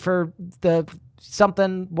you're waiting for the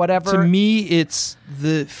something, whatever. To me, it's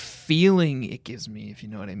the feeling it gives me, if you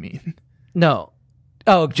know what I mean. No.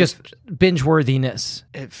 Oh, just binge worthiness.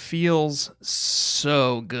 It feels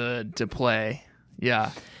so good to play.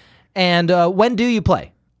 Yeah. And when do you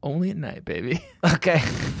play? Only at night, baby. Okay.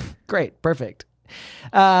 Great. Perfect.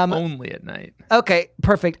 Only at night. Okay,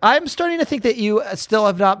 perfect. I'm starting to think that you still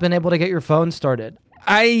have not been able to get your phone started.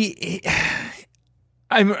 I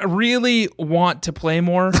really want to play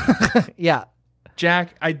more. Yeah.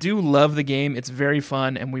 Jack, I do love the game. It's very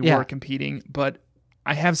fun, and we were competing, but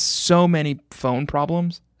I have so many phone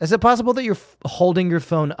problems. Is it possible that you're holding your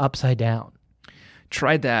phone upside down?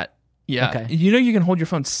 Tried that. Yeah. Okay. You know you can hold your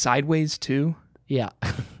phone sideways, too? Yeah.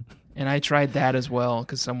 And I tried that as well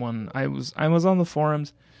because I was on the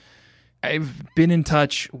forums. I've been in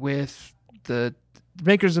touch with the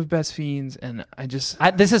makers of Best Fiends, and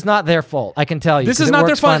this is not their fault. I can tell you. This is not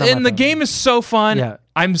their fault, and the game is so fun. Yeah.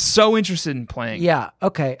 I'm so interested in playing. Yeah.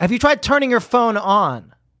 Okay. Have you tried turning your phone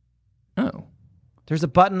on? Oh. There's a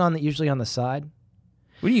button usually on the side.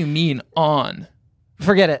 What do you mean on?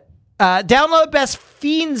 Forget it. Download Best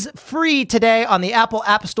Fiends free today on the Apple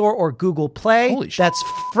App Store or Google Play. Holy shit. That's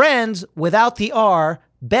friends without the R.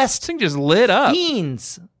 Best This thing just lit up.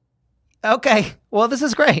 Fiends. Okay. Well, this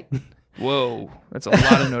is great. Whoa. That's a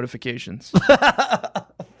lot of notifications.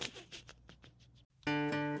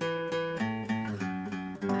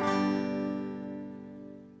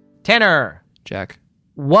 Tanner. Jack.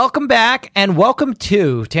 Welcome back, and welcome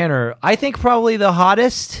to, Tanner, I think probably the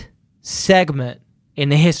hottest segment in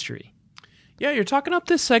the history. Yeah, you're talking up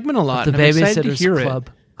this segment a lot. The Babysitters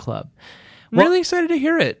Club. I'm really excited to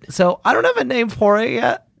hear it. So I don't have a name for it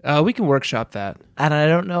yet. We can workshop that. And I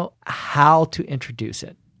don't know how to introduce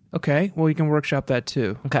it. Okay, well, you can workshop that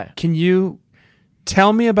too. Okay. Can you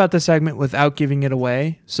tell me about the segment without giving it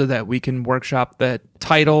away so that we can workshop the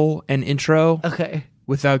title and intro? Okay.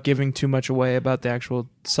 Without giving too much away about the actual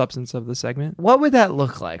substance of the segment? What would that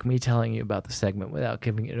look like, me telling you about the segment without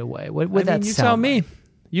giving it away? What would that sound tell me. like?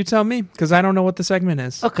 You tell me, because I don't know what the segment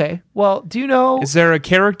is. Okay. Well, do you know... Is there a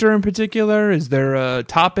character in particular? Is there a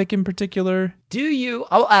topic in particular?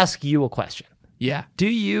 I'll ask you a question. Yeah. Do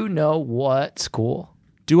you know what's cool?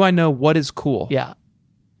 Do I know what is cool? Yeah.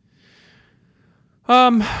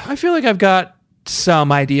 I feel like I've got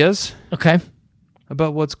some ideas. Okay.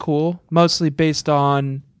 About what's cool, mostly based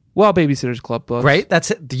on, Babysitter's Club books. Great.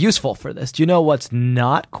 That's useful for this. Do you know what's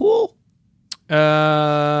not cool?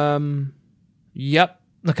 Yep.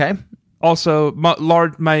 Okay. Also,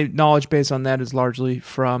 my knowledge base on that is largely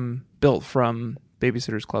built from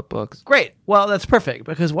Babysitter's Club books. Great. Well, that's perfect,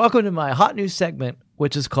 because welcome to my hot news segment,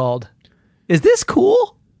 which is called, Is This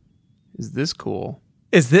Cool? Is this cool?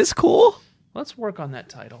 Is this cool? Let's work on that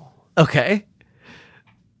title. Okay.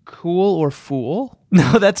 Cool or fool?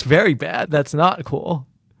 No, that's very bad. That's not cool.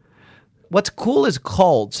 What's cool is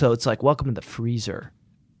cold, so it's like welcome to the freezer.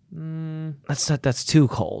 That's too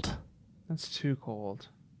cold. That's too cold.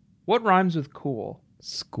 What rhymes with cool?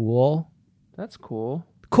 School. That's cool.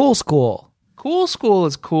 Cool school. Cool school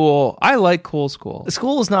is cool. I like cool school. The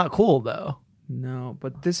school is not cool, though. No,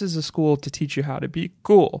 but this is a school to teach you how to be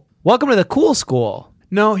cool. Welcome to the cool school.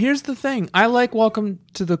 No, here's the thing. I like welcome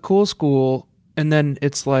to the cool school, and then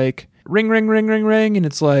it's like ring, ring, ring, ring, ring, and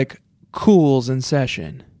it's like cool's in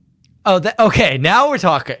session. Oh, okay. Now we're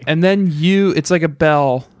talking. And then it's like a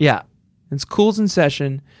bell. Yeah. It's cool's in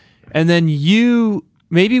session. And then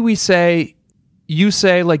maybe you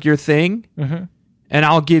say like your thing, and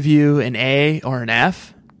I'll give you an A or an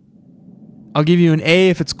F. I'll give you an A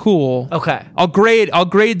if it's cool. Okay. I'll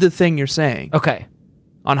grade the thing you're saying. Okay.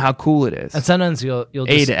 On how cool it is. And sometimes you'll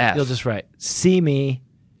A to F. You'll just write, see me.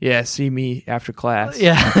 Yeah, see me after class.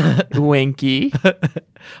 Yeah. Winky.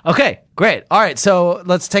 Okay, great. All right, so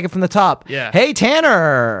let's take it from the top. Yeah. Hey,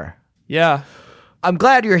 Tanner. Yeah. I'm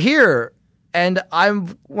glad you're here, and I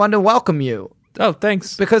want to welcome you. Oh,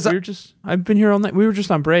 thanks. Because I've been here all night. We were just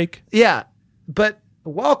on break. Yeah, but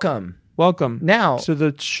welcome. Welcome. Now. To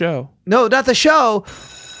the show. No, not the show.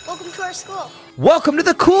 Welcome to our school. Welcome to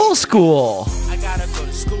the cool school. I gotta go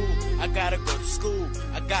to school. I gotta go to school.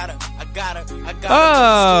 I gotta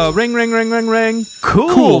Oh, ring, ring, ring, ring, ring.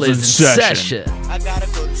 Cool is in session. I gotta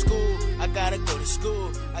go to school. I gotta go to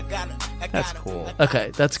school. That's cool.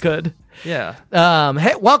 Okay, that's good. Yeah.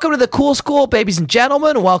 Hey, welcome to the cool school, babies and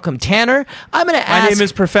gentlemen. Welcome, Tanner. I'm going to ask... My name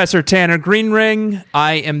is Professor Tanner Greenring.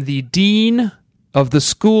 I am the Dean of the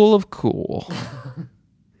School of Cool.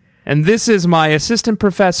 And this is my assistant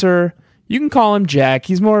professor. You can call him Jack.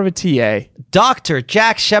 He's more of a TA. Dr.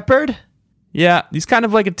 Jack Shepard. Yeah, he's kind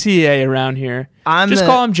of like a TA around here.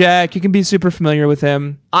 Call him Jack. You can be super familiar with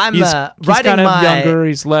him. He's kind of younger.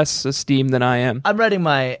 He's less esteemed than I am. I'm writing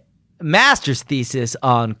my master's thesis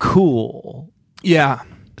on cool. Yeah.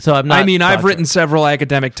 So I'm not... I've written several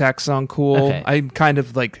academic texts on cool. Okay. I'm kind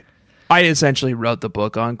of like... I essentially wrote the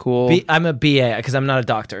book on cool. I'm a BA because I'm not a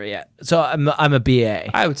doctor yet. So I'm a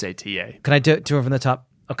BA. I would say TA. Can I do it from the top?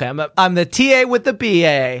 Okay, I'm the TA with the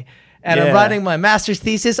BA, and I'm writing my master's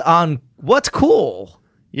thesis on what's cool.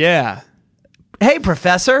 Yeah. Hey,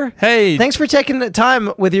 Professor. Hey. Thanks for taking the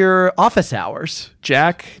time with your office hours.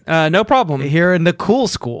 Jack, no problem. Here in the cool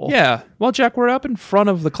school. Yeah. Well, Jack, we're up in front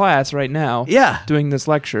of the class right now. Yeah. Doing this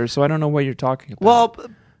lecture, so I don't know what you're talking about. Well...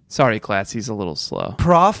 Sorry, class. He's a little slow.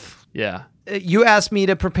 Prof? Yeah. You asked me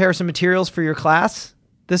to prepare some materials for your class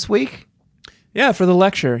this week? Yeah, for the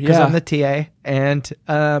lecture. Because Yeah. I'm the TA. And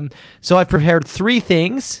so I've prepared 3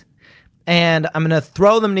 things, and I'm going to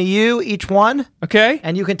throw them to you, each one. Okay.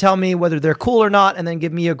 And you can tell me whether they're cool or not, and then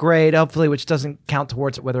give me a grade, hopefully, which doesn't count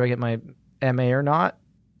towards whether I get my MA or not.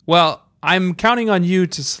 Well, I'm counting on you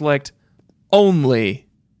to select only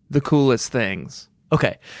the coolest things.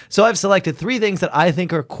 Okay. So I've selected 3 things that I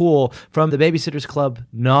think are cool from the Babysitter's Club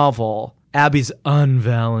novel, Abby's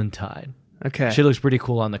Un-Valentine. Okay. She looks pretty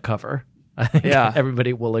cool on the cover. I think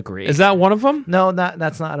everybody will agree. Is that one of them? No,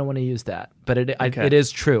 that's not. I don't want to use that. But it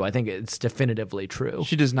is true. I think it's definitively true.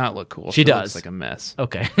 She does not look cool. She does. Looks like a mess.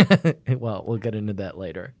 Okay. Well, we'll get into that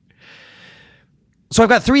later. So I've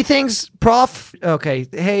got 3 things, Prof. Okay.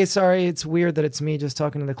 Hey, sorry. It's weird that it's me just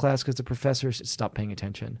talking to the class because the professor stopped paying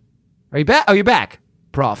attention. Are you back? Oh, you're back,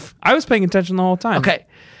 Prof. I was paying attention the whole time. Okay.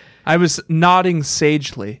 I was nodding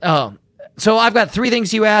sagely. Oh, so I've got 3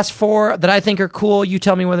 things you asked for that I think are cool. You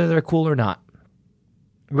tell me whether they're cool or not.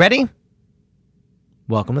 Ready?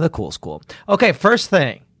 Welcome to the cool school. Okay, first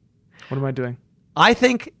thing. What am I doing? I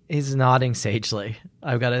think he's nodding sagely.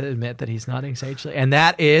 I've got to admit that he's nodding sagely, and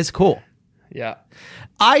that is cool. Yeah.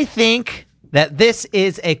 I think that this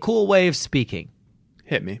is a cool way of speaking.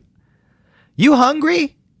 Hit me. You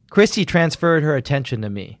hungry? Christy transferred her attention to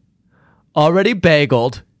me. Already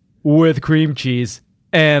bageled with cream cheese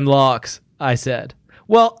And locks, I said.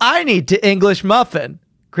 Well, I need to English muffin,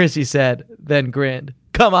 Chrissy said, then grinned.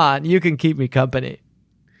 Come on, you can keep me company.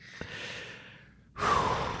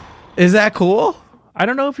 Is that cool? I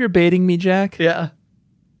don't know if you're baiting me, Jack. Yeah.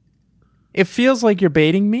 It feels like you're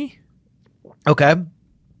baiting me. Okay.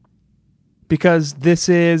 Because this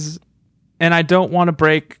is, and I don't want to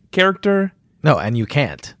break character. No, and you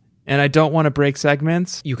can't. And I don't want to break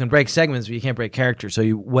segments. You can break segments, but you can't break character. So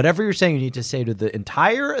whatever you're saying, you need to say to the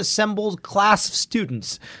entire assembled class of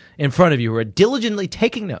students in front of you who are diligently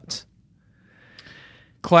taking notes.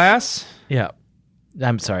 Class? Yeah.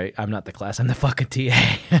 I'm sorry. I'm not the class. I'm the fucking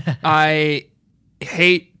TA. I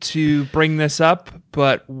hate to bring this up,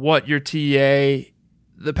 but what your TA,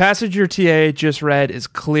 the passage your TA just read is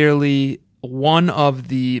clearly one of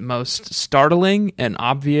the most startling and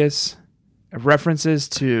obvious references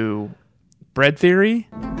to bread theory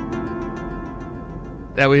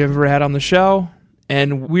that we've ever had on the show.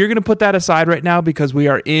 And we're going to put that aside right now because we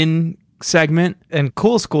are in segment. And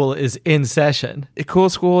Cool School is in session. Cool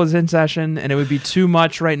School is in session, and it would be too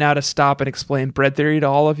much right now to stop and explain bread theory to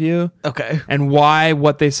all of you. Okay. And why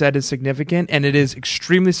what they said is significant. And it is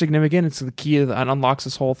extremely significant. It's the key that unlocks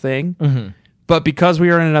this whole thing. Mm-hmm. But because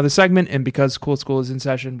we are in another segment and because Cool School is in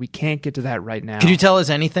session, we can't get to that right now. Could you tell us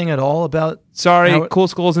anything at all about... Sorry, Cool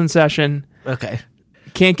School is in session. Okay.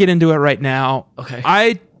 Can't get into it right now. Okay.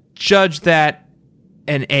 I judge that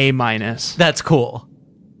an A-. That's cool.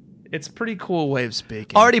 It's a pretty cool way of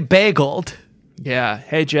speaking. Already bageled. Yeah.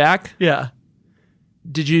 Hey, Jack. Yeah.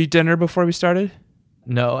 Did you eat dinner before we started?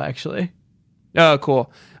 No, actually. Oh,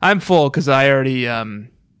 cool. I'm full because I already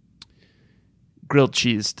grilled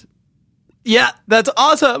cheesed. Yeah, that's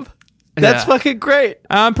awesome. That's fucking great.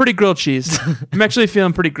 I'm pretty grilled cheese. I'm actually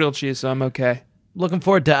feeling pretty grilled cheese, so I'm okay. Looking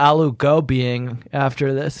forward to Alu Gobiing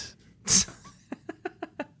after this.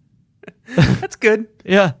 That's good.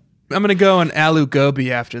 Yeah. I'm going to go an alu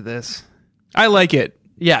gobi after this. I like it.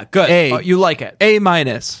 Yeah, good. A. Oh, you like it. A-.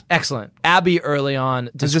 Excellent. Abby early on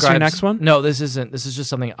describes... Is this your next one? No, this isn't. This is just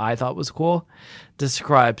something I thought was cool.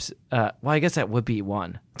 Describes... well, I guess that would be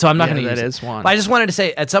one. So I'm not going to use it. That is one. But I just wanted to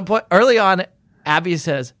say, at some point, early on, Abby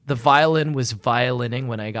says, the violin was violining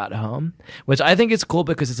when I got home, which I think is cool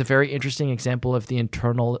because it's a very interesting example of the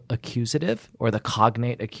internal accusative or the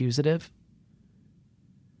cognate accusative.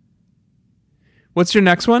 What's your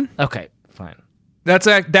next one? Okay, fine. That's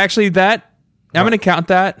actually that. I'm going to count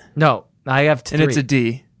that. No, I have three. And it's a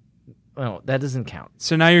D. No, that doesn't count.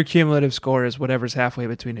 So now your cumulative score is whatever's halfway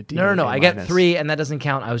between a D and No. A-. I get 3, and that doesn't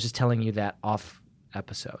count. I was just telling you that off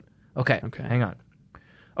episode. Okay, hang on.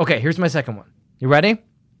 Okay, here's my second one. You ready?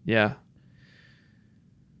 Yeah.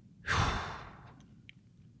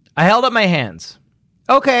 I held up my hands.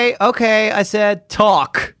 Okay, I said,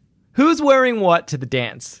 talk. Who's wearing what to the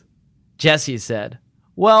dance? Jesse said,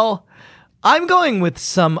 well, I'm going with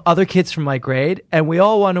some other kids from my grade, and we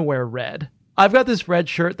all want to wear red. I've got this red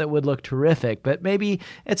shirt that would look terrific, but maybe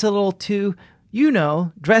it's a little too,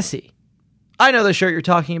 dressy. I know the shirt you're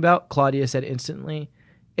talking about, Claudia said instantly.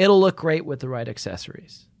 It'll look great with the right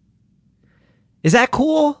accessories. Is that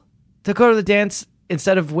cool to go to the dance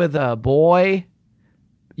instead of with a boy?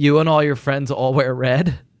 You and all your friends all wear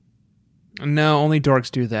red? No, only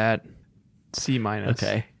dorks do that. C-.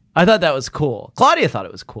 Okay. I thought that was cool. Claudia thought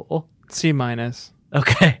it was cool. C-.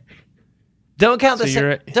 Okay. Don't count the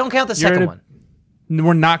second one.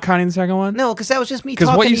 We're not counting the second one? No, because that was just me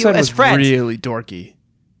talking what you to you said as was friends. really dorky.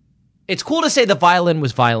 It's cool to say the violin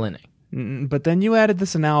was violining. But then you added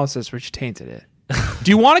this analysis which tainted it.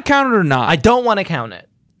 Do you want to count it or not? I don't want to count it.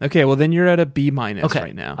 Okay, well then you're at a B-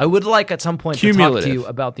 right now. I would like at some point Cumulative. to talk to you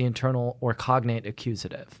about the internal or cognate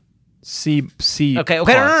accusative. C. Okay,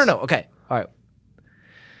 plus. no. Okay, all right.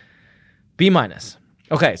 B-.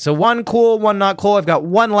 Okay, so one cool, one not cool. I've got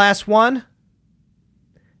one last one.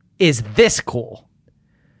 Is this cool?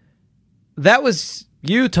 That was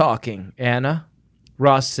you talking, Anna,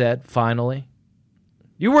 Ross said finally.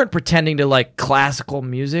 You weren't pretending to like classical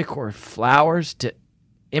music or flowers to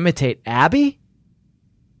imitate Abby?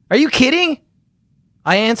 Are you kidding?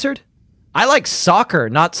 I answered. I like soccer,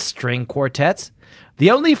 not string quartets.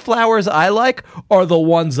 The only flowers I like are the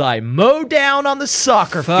ones I mow down on the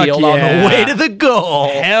soccer field on the way to the goal.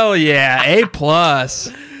 Hell yeah, A+.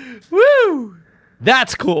 Woo!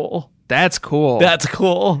 That's cool. That's cool. That's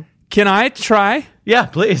cool. Can I try? Yeah,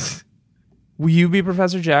 please. Will you be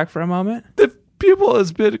Professor Jack for a moment? The pupil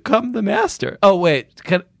has become the master. Oh, wait.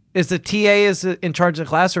 Is the TA in charge of the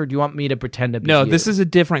class, or do you want me to pretend to be No, you? this is a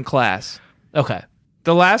different class. Okay.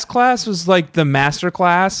 The last class was like the master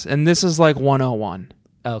class, and this is like 101.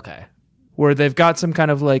 Okay. Where they've got some kind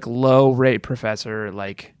of like low rate professor,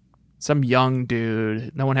 like Some young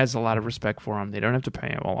dude. No one has a lot of respect for him. They don't have to pay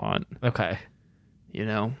him a lot. Okay. You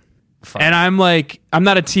know? Fine. And I'm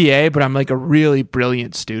not a TA, but I'm like a really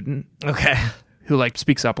brilliant student. Okay. Who like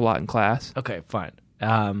speaks up a lot in class. Okay, fine.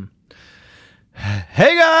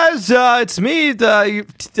 Hey guys, it's me,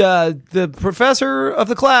 the professor of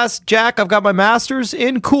the class, Jack. I've got my master's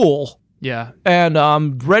in cool. Yeah. And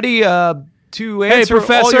I'm ready to Hey, answer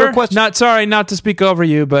Professor. all your questions. Not to speak over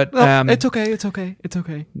you, but It's okay.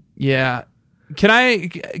 yeah. Can I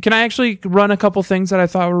actually run a couple things that I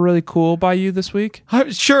thought were really cool by you this week?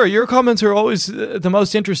 Sure, your comments are always the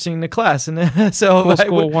most interesting in the class, and so Cool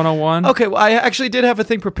School 101. Okay, well, I actually did have a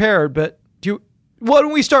thing prepared, but why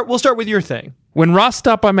don't we start? We'll start with your thing. When Ross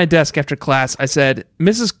stopped by my desk after class, I said,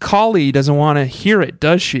 "Mrs. Colley doesn't want to hear it,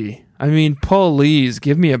 does she? I mean, please,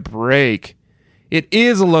 give me a break. It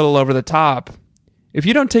is a little over the top. If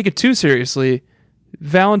you don't take it too seriously,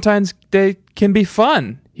 Valentine's Day can be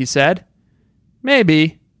fun," he said.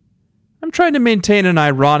 "Maybe. I'm trying to maintain an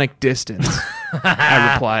ironic distance,"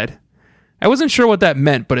 I replied. I wasn't sure what that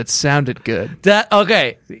meant, but it sounded good.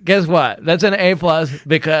 Okay, guess what? That's an A+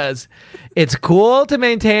 because it's cool to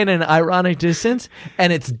maintain an ironic distance,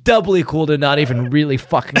 and it's doubly cool to not even really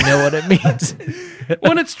fucking know what it means.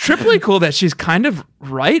 Well, and it's triply cool that she's kind of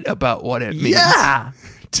right about what it means. Yeah.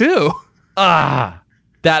 Too.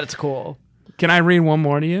 That's cool. Can I read one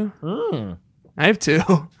more to you? I have two.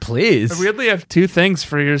 Please. I weirdly have two things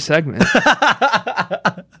for your segment.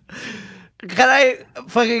 Can I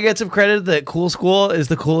fucking get some credit that Cool School is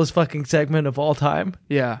the coolest fucking segment of all time?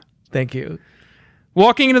 Yeah. Thank you.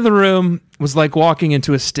 Walking into the room was like walking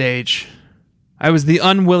into a stage. I was the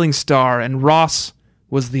unwilling star, and Ross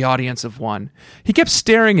was the audience of one. He kept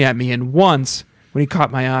staring at me, and once, when he caught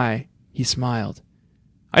my eye, he smiled.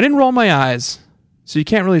 I didn't roll my eyes, so you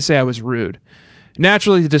can't really say I was rude.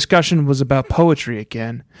 Naturally, the discussion was about poetry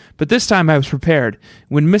again, but this time I was prepared.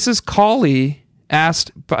 When Mrs. Colley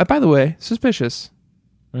asked, by the way, suspicious,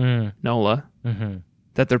 Nola,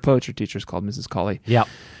 that their poetry teacher is called Mrs. Colley. Yep.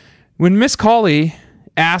 When Miss Colley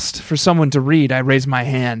asked for someone to read, I raised my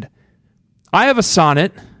hand. "I have a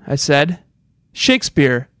sonnet," I said.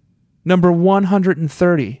 "Shakespeare, number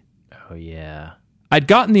 130. Oh, yeah. I'd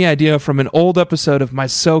gotten the idea from an old episode of My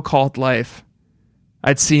So-Called Life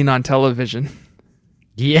I'd seen on television.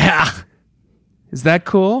 Yeah. Is that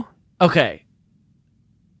cool? Okay.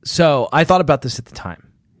 So I thought about this at the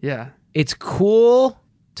time. Yeah. It's cool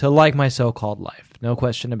to like My So-Called Life. No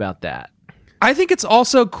question about that. I think it's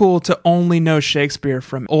also cool to only know Shakespeare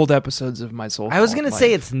from old episodes of My So-Called Life. I was going to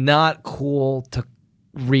say it's not cool to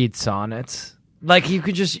read sonnets. Like you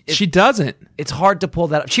could just... She doesn't. It's hard to pull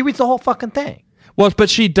that up. She reads the whole fucking thing. Well, but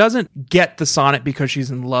she doesn't get the sonnet because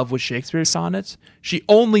she's in love with Shakespeare's sonnets. She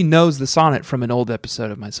only knows the sonnet from an old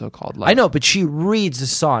episode of My So-Called Life. I know, but she reads a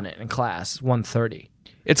sonnet in class, 130.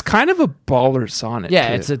 It's kind of a baller sonnet. Yeah,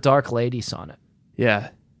 too. it's a Dark Lady sonnet. Yeah.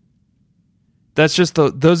 That's just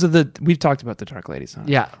those are the... We've talked about the Dark Lady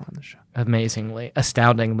sonnet on the show. Amazingly.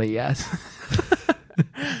 Astoundingly, yes.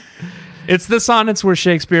 It's the sonnets where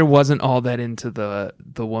Shakespeare wasn't all that into the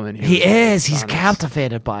woman. He is. He's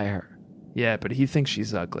captivated by her. Yeah, but he thinks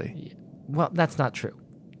she's ugly. Well, that's not true.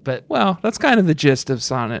 But well, that's kind of the gist of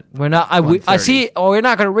sonnet. We're not. I see. Oh, we're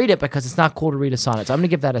not going to read it because it's not cool to read a sonnet. So I'm going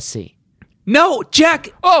to give that a C. No,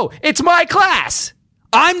 Jack. Oh, it's my class.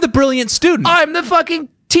 I'm the brilliant student. I'm the fucking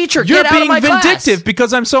teacher. You're Get out of my being vindictive class.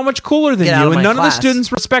 because I'm so much cooler than Get out you, of and my none class. of the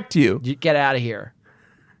students respect you. You get out of here.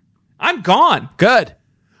 I'm gone. Good.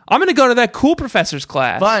 I'm going to go to that cool professor's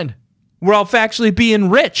class. Fine. Where I'll actually be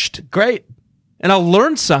enriched. Great. And I'll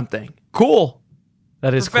learn something. Cool.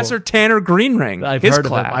 That is Professor cool. Tanner Greenring. I've his heard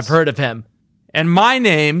class. of him. I've heard of him. And my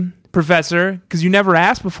name, Professor, because you never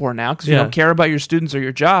asked before now, because you don't care about your students or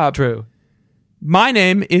your job. True. My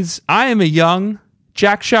name is, I am a young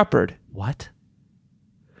Jack Shepard. What?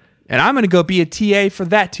 And I'm going to go be a TA for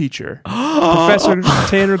that teacher. Professor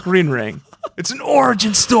Tanner Greenring. It's an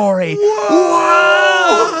origin story. Whoa!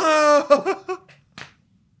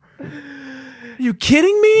 Are you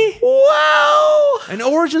kidding me? Wow! An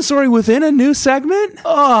origin story within a new segment?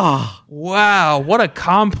 Oh. Wow, what a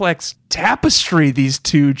complex tapestry these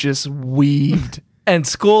two just weaved. And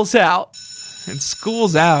school's out. And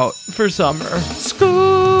school's out. For summer.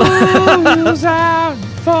 School's out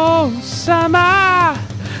for summer.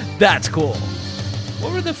 That's cool.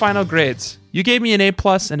 What were the final grades? You gave me an A+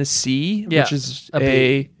 and a C, which is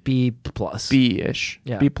a B+. B-ish.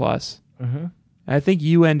 Yeah. B+. Mm-hmm. I think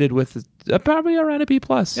you ended with probably around a B+.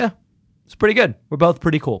 Yeah. It's pretty good. We're both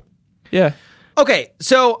pretty cool. Yeah. Okay,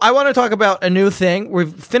 so I want to talk about a new thing.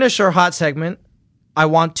 We've finished our hot segment. I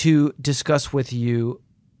want to discuss with you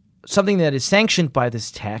something that is sanctioned by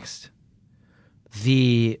this text,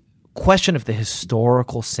 the question of the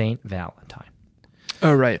historical Saint Valentine.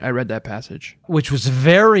 Oh, right. I read that passage. Which was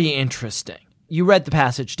very interesting. You read the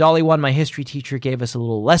passage. Dolly 1, my history teacher, gave us a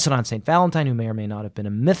little lesson on St. Valentine, who may or may not have been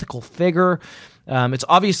a mythical figure. It's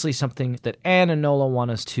obviously something that Anne and Nola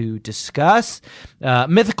want us to discuss.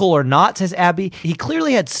 Mythical or not, says Abby, he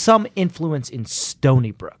clearly had some influence in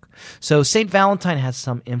Stony Brook. So St. Valentine has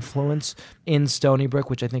some influence in Stony Brook,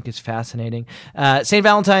 which I think is fascinating. St.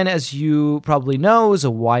 Valentine, as you probably know, is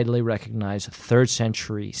a widely recognized 3rd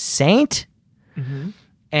century saint. Mm-hmm.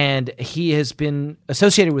 And he has been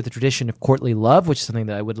associated with the tradition of courtly love, which is something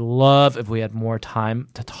that I would love if we had more time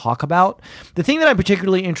to talk about. The thing that I'm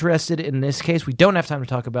particularly interested in this case, we don't have time to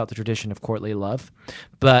talk about the tradition of courtly love,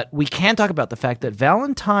 but we can talk about the fact that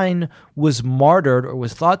Valentine was martyred, or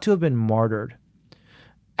was thought to have been martyred,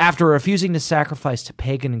 after refusing to sacrifice to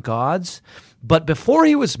pagan gods. But before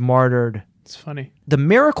he was martyred, it's funny, the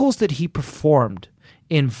miracles that he performed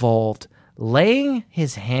involved laying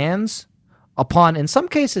his hands upon, in some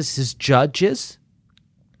cases, his judges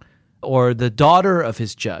or the daughter of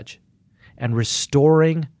his judge, and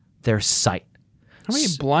restoring their sight. How many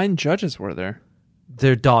blind judges were there?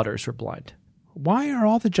 Their daughters were blind. Why are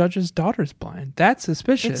all the judges' daughters blind? That's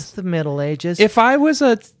suspicious. It's the Middle Ages. If I was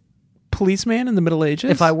a policeman in the Middle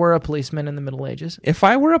Ages? If I were a policeman in the Middle Ages? If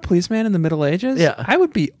I were a policeman in the Middle Ages, yeah. I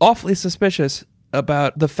would be awfully suspicious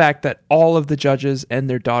about the fact that all of the judges and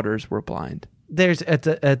their daughters were blind. There's at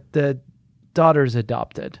the daughters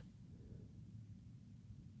adopted.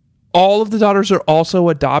 All of the daughters are also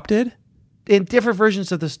adopted? In different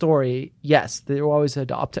versions of the story, yes, they were always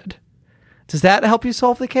adopted. Does that help you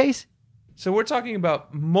solve the case? So we're talking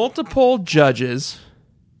about multiple judges,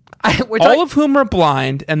 all of whom are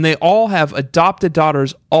blind, and they all have adopted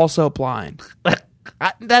daughters also blind.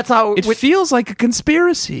 That's how it feels like a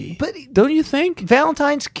conspiracy. But don't you think?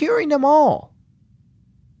 Valentine's curing them all.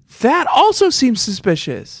 That also seems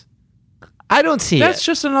suspicious. I don't see That's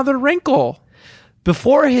just another wrinkle.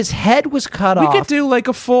 Before his head was cut off. We could do like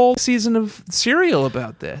a full season of Serial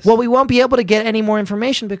about this. Well, we won't be able to get any more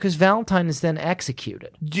information because Valentine is then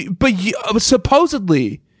executed. But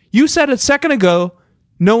supposedly, you said a second ago,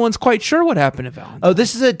 no one's quite sure what happened to Valentine. Oh,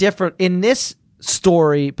 this is a different... In this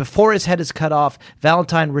story, before his head is cut off,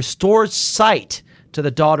 Valentine restores sight to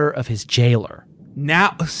the daughter of his jailer.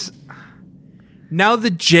 Now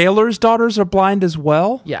the jailer's daughters are blind as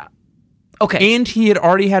well? Yeah. Okay. And he had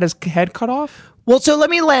already had his head cut off? Well, so let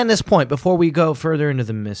me land this point before we go further into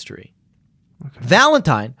the mystery. Okay.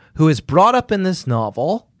 Valentine, who is brought up in this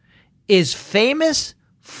novel, is famous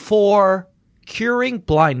for curing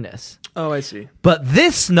blindness. Oh, I see. But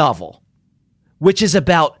this novel, which is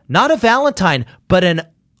about not a Valentine, but an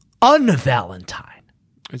Un-Valentine,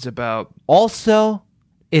 it's about... also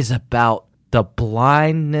is about the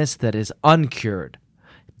blindness that is uncured.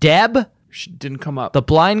 Deb... She didn't come up. The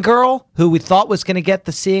blind girl who we thought was going to get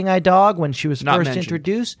the seeing eye dog when she was not first mentioned.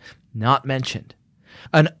 Introduced, not mentioned.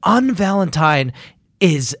 An Un-Valentine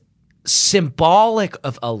is symbolic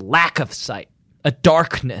of a lack of sight, a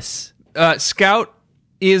darkness. Scout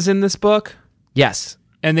is in this book. Yes.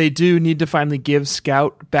 And they do need to finally give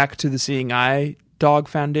Scout back to the Seeing Eye Dog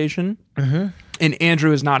Foundation. Mm-hmm. And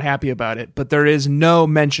Andrew is not happy about it, but there is no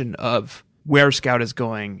mention of where Scout is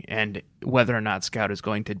going and whether or not Scout is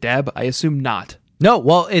going to Deb. I assume not. No,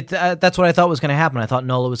 well, that's what I thought was going to happen. I thought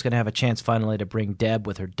Nola was going to have a chance finally to bring Deb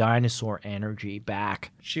with her dinosaur energy back.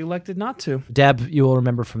 She elected not to. Deb, you will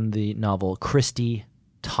remember from the novel, Christy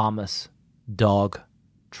Thomas, dog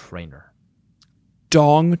trainer.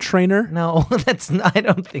 Dong trainer? No, that's not, I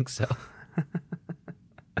don't think so.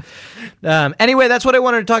 Anyway, that's what I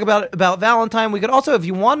wanted to talk about Valentine. We could also, if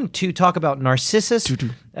you wanted to, talk about Narcissus.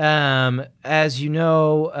 As you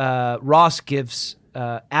know, Ross gives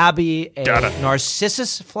Abby a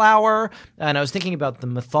Narcissus flower, and I was thinking about the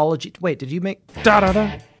mythology. Wait, did you make...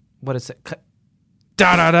 Da-da-da. What is it?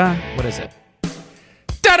 Da-da-da. What is it?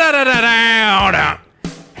 Da-da-da-da-da-da.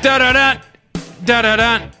 Da-da-da.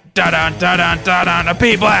 Da-da-da. Da-da-da-da-da-da.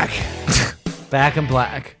 P Black. Back in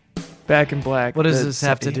Black. Back in Black. What does this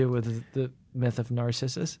have to do with the myth of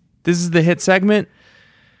Narcissus? This is the hit segment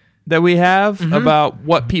that we have about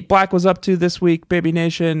what Pete Black was up to this week, Baby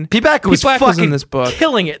Nation. Pete Black was fucking in this book,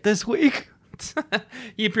 killing it this week.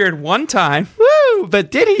 He appeared one time. Woo!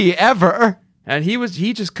 But did he ever? And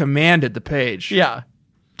he just commanded the page. Yeah.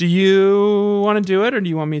 Do you want to do it, or do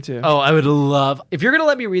you want me to? Oh, I would love... If you're going to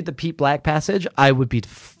let me read the Pete Black passage, I would be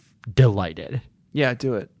delighted. Yeah,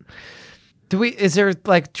 do it. Should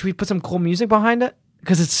we put some cool music behind it?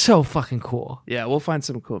 Because it's so fucking cool. Yeah, we'll find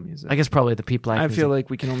some cool music. I guess probably the Pete Black music. I feel like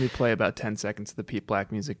we can only play about 10 seconds of the Pete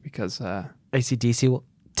Black music because... AC/DC will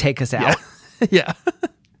take us out. Yeah.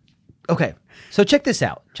 Okay, so check this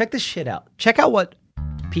out. Check this shit out. Check out what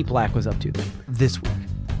Pete Black was up to this week.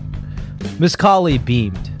 Miss Colley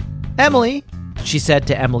beamed. Emily, she said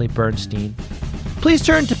to Emily Bernstein, please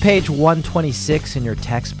turn to page 126 in your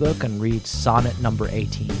textbook and read sonnet number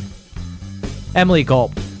 18. Emily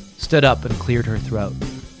gulped, stood up, and cleared her throat.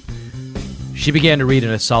 She began to read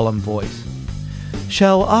in a solemn voice.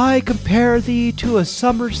 Shall I compare thee to a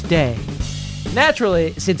summer's day?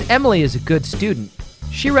 Naturally, since Emily is a good student,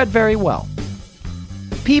 she read very well.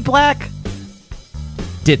 P. Black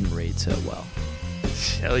didn't read so well.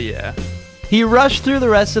 Hell yeah. He rushed through the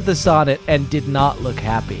rest of the sonnet and did not look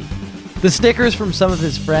happy. The snickers from some of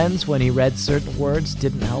his friends when he read certain words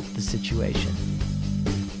didn't help the situation.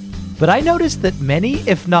 But I noticed that many,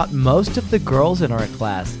 if not most, of the girls in our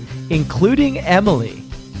class, including Emily,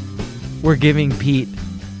 were giving Pete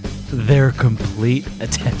their complete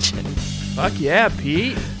attention. Fuck yeah,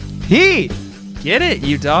 Pete. Pete! Get it,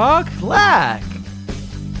 you dog. Black!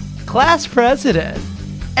 Class president.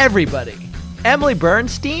 Everybody. Emily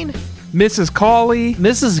Bernstein? Mrs. Colley.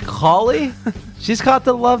 Mrs. Colley? She's caught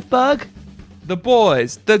the love bug? The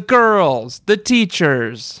boys, the girls, the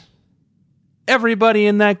teachers. Everybody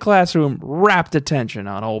in that classroom rapt attention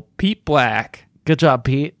on old Pete Black. Good job,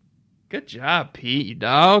 Pete. Good job, Pete, you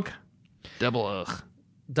dog. Double ugh.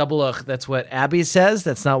 Double ugh. That's what Abby says.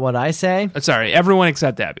 That's not what I say. Sorry, everyone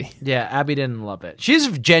except Abby. Yeah, Abby didn't love it. She's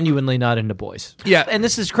genuinely not into boys. Yeah. And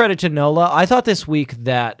this is credit to Nola. I thought this week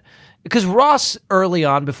that... Because Ross, early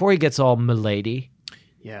on, before he gets all milady...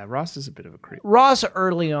 Yeah, Ross is a bit of a creep. Ross,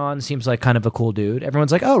 early on, seems like kind of a cool dude.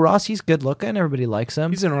 Everyone's like, oh, Ross, he's good looking. Everybody likes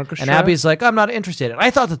him. He's an orchestra. And Abby's like, I'm not interested. And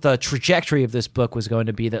I thought that the trajectory of this book was going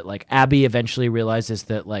to be that, like, Abby eventually realizes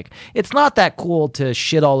that, like, it's not that cool to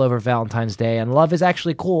shit all over Valentine's Day, and love is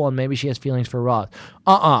actually cool, and maybe she has feelings for Ross.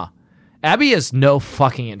 Abby has no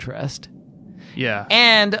fucking interest. Yeah.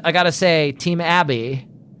 And I gotta say, Team Abby,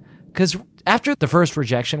 because after the first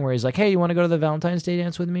rejection where he's like, hey, you want to go to the Valentine's Day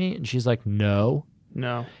dance with me? And she's like, no.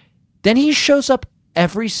 Then he shows up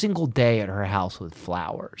every single day at her house with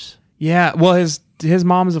flowers. Yeah, well, his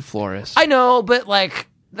mom is a florist. I know, but like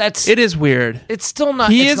it is weird. It's still not.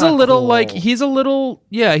 He is a little cool. like he's a little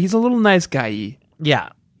nice guy-y. Yeah,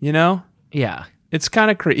 you know. Yeah, it's kind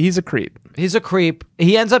of he's a creep. He's a creep.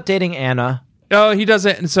 He ends up dating Anna. Oh, he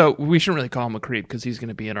doesn't. And so we shouldn't really call him a creep because he's going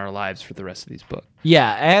to be in our lives for the rest of these books.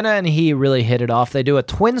 Yeah, Anna and he really hit it off. They do a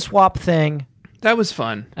twin swap thing. That was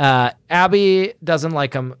fun. Abby doesn't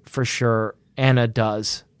like him for sure. Anna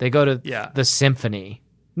does. They go to the symphony.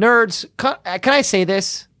 Nerds. Can I say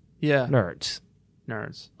this? Yeah. Nerds.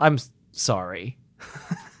 I'm sorry.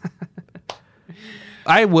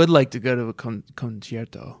 I would like to go to a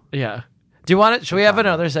concierto. Yeah. Do you want it? Should we have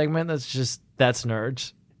another segment that's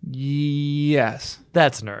nerds? Yes.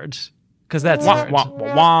 That's nerds. Because that's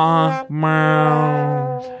nerds.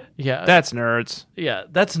 Yeah. That's nerds. Yeah,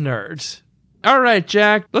 that's nerds. All right,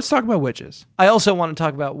 Jack. Let's talk about witches. I also want to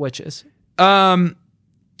talk about witches. I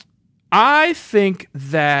think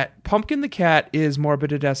that Pumpkin the cat is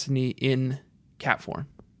Morbid of Destiny in cat form.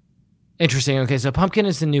 Interesting. Okay, so Pumpkin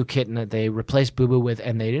is the new kitten that they replaced Boo Boo with,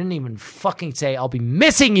 and they didn't even fucking say, I'll be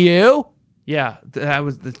missing you. Yeah,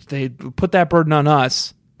 they put that burden on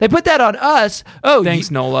us. They put that on us. Oh,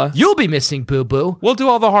 thanks, Nola. You'll be missing Boo Boo. We'll do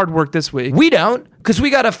all the hard work this week. We don't, because we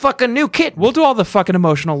got a fucking new kitten. We'll do all the fucking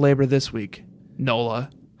emotional labor this week, Nola.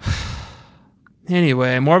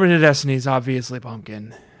 Anyway, Morbid of Destiny is obviously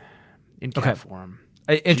Pumpkin in cat form.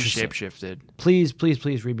 Interesting. Shape-shifted. Please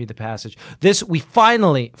read me the passage. We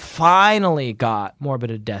finally got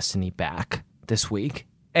Morbid of Destiny back this week.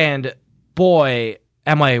 And boy,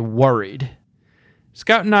 am I worried.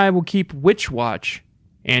 Scout and I will keep witch watch,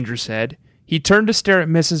 Andrew said. He turned to stare at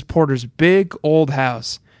Mrs. Porter's big old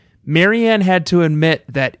house. Marianne had to admit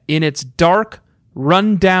that in its dark,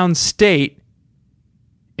 run-down state,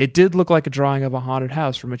 it did look like a drawing of a haunted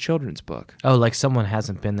house from a children's book. Oh, like someone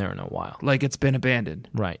hasn't been there in a while. Like it's been abandoned.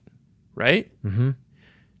 Right? Mm-hmm.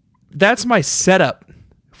 That's my setup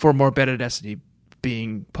for Morbid of Destiny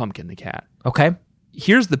being Pumpkin the cat. Okay.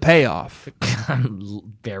 Here's the payoff.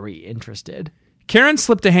 I'm very interested. Karen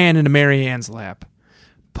slipped a hand into Marianne's lap.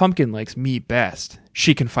 Pumpkin likes me best,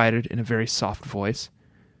 she confided in a very soft voice,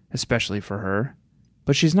 especially for her.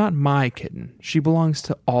 But she's not my kitten. She belongs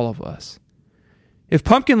to all of us. If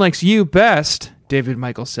Pumpkin likes you best, David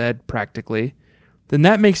Michael said, practically, then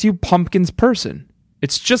that makes you Pumpkin's person.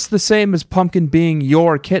 It's just the same as Pumpkin being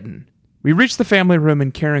your kitten. We reached the family room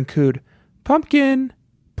and Karen cooed, Pumpkin,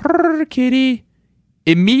 purr, kitty.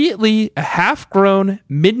 Immediately, a half-grown,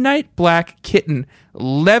 midnight black kitten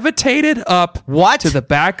levitated up to the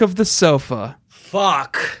back of the sofa.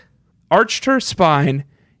 Fuck. arched her spine,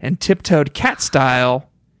 and tiptoed cat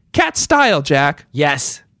style. Cat style, Jack.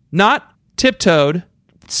 Yes. Not tiptoed,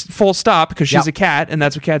 full stop, because she's a cat, and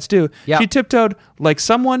that's what cats do. Yep. She tiptoed like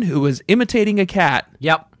someone who was imitating a cat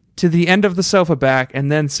to the end of the sofa back,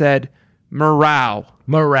 and then said, "Meow."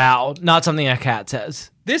 Morale. Not something a cat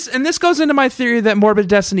says. This goes into my theory that Morbid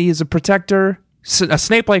Destiny is a protector, a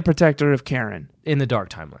Snape-like protector of Karen. In the Dark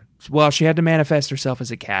Timeline. Well, she had to manifest herself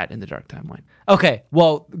as a cat in the Dark Timeline. Okay,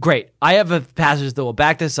 well, great. I have a passage that will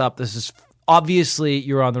back this up. This is obviously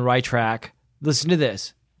you're on the right track. Listen to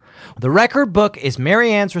this. The record book is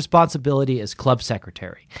Mary Ann's responsibility as club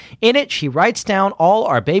secretary. In it, she writes down all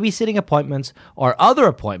our babysitting appointments, our other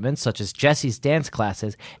appointments, such as Jesse's dance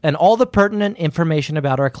classes, and all the pertinent information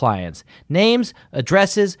about our clients. Names,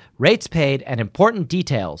 addresses, rates paid, and important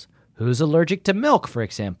details. Who's allergic to milk, for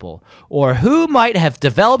example? Or who might have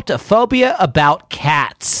developed a phobia about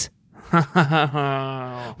cats?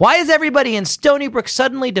 Why is everybody in Stony Brook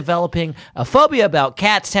suddenly developing a phobia about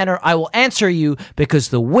cats, Tanner? I will answer you, because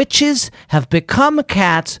the witches have become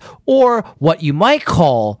cats, or what you might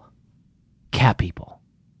call cat people.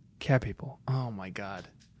 Cat people. Oh, my God.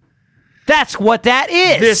 That's what that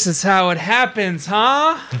is. This is how it happens,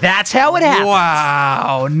 huh? That's how it happens.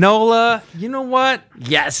 Wow. Nola, you know what?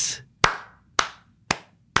 Yes.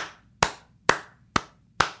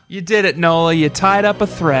 You did it, Nola. You tied up a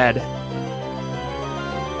thread.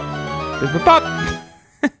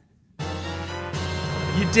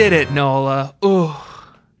 You did it, Nola. Ooh.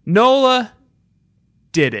 Nola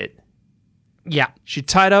did it. Yeah. She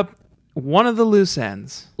tied up one of the loose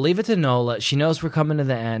ends. Leave it to Nola. She knows we're coming to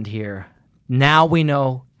the end here. Now we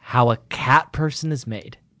know how a cat person is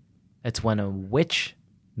made. It's when a witch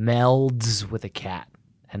melds with a cat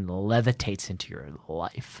and levitates into your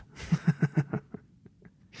life.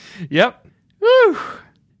 Yep. Woo.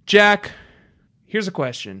 Jack, here's a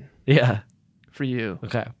question. Yeah. For you.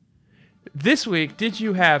 Okay. This week, did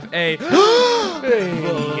you have a...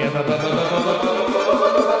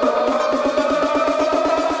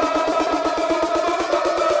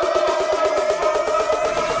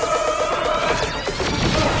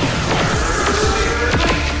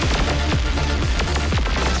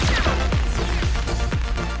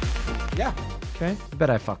 Yeah. Okay. I bet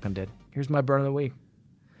I fucking did. Here's my burn of the week.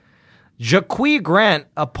 Jacqui Grant,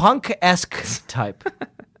 a punk-esque type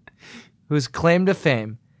whose claim to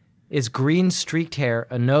fame is green streaked hair,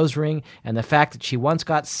 a nose ring, and the fact that she once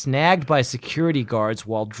got snagged by security guards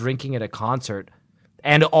while drinking at a concert,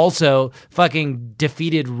 and also fucking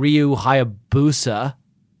defeated Ryu Hayabusa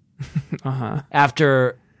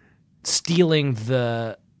after stealing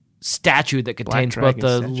the statue that contains both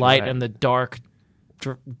the light and the dark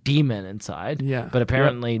demon inside. Yeah. But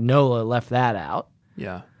apparently Nola left that out.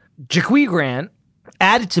 Yeah. Jacqui Grant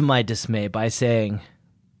added to my dismay by saying,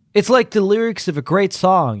 "It's like the lyrics of a great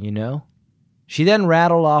song, you know?" She then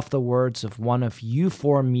rattled off the words of one of You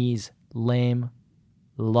For Me's lame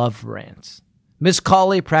love rants. Miss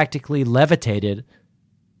Colley practically levitated.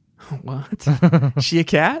 What? She a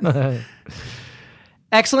cat?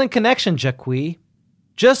 Excellent connection, Jacqui.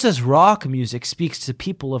 Just as rock music speaks to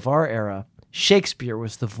people of our era, Shakespeare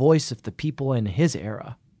was the voice of the people in his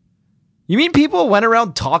era. You mean people went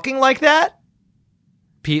around talking like that?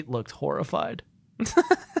 Pete looked horrified.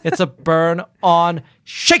 It's a burn on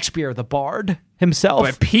Shakespeare the Bard himself.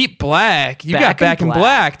 But Pete Black. You got back and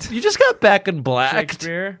blacked. You just got back and blacked.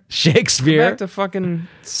 Shakespeare. Back to fucking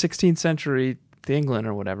 16th century England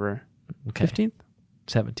or whatever. Okay. 15th?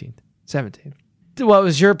 17th. 17th. What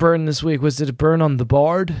was your burn this week? Was it a burn on the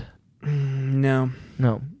Bard? No.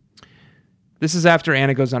 No. This is after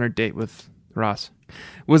Anna goes on her date with Ross.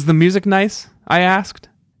 Was the music nice? I asked.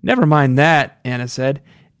 Never mind that, Anna said.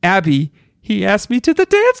 Abby, he asked me to the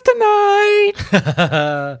dance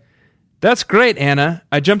tonight. That's great, Anna.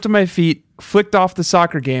 I jumped to my feet, flicked off the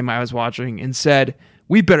soccer game I was watching, and said,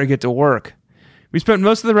 we better get to work. We spent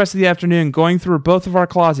most of the rest of the afternoon going through both of our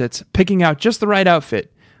closets, picking out just the right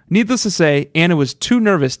outfit. Needless to say, Anna was too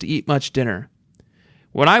nervous to eat much dinner.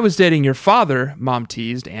 When I was dating your father, Mom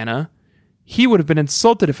teased Anna, he would have been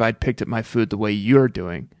insulted if I'd picked at my food the way you're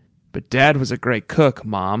doing. But Dad was a great cook,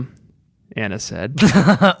 Mom, Anna said.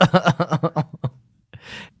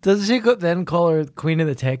 Does she then call her Queen of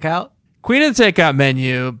the Takeout? Queen of the Takeout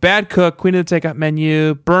menu. Bad cook, Queen of the Takeout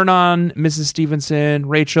menu. Burn on Mrs. Stevenson.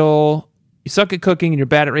 Rachel, you suck at cooking and you're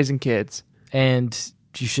bad at raising kids. And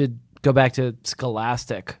you should go back to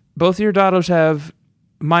Scholastic. Both of your daughters have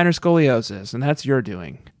minor scoliosis, and that's your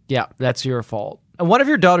doing. Yeah, that's your fault. And one of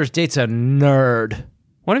your daughters dates a nerd.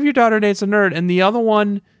 One of your daughter dates a nerd, and the other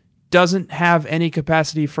one doesn't have any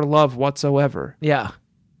capacity for love whatsoever. Yeah.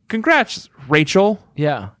 Congrats, Rachel.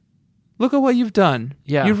 Yeah. Look at what you've done.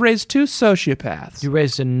 Yeah. You've raised 2 sociopaths. You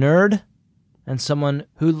raised a nerd and someone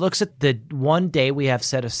who looks at the one day we have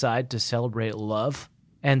set aside to celebrate love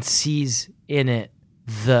and sees in it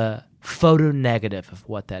the photo negative of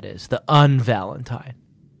what that is, the Un-Valentine.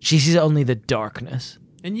 She sees only the darkness.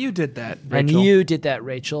 And you did that, Rachel. And you did that,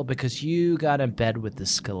 Rachel, because you got in bed with the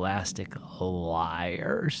scholastic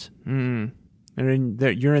liars. You're in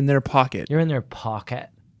their pocket. You're in their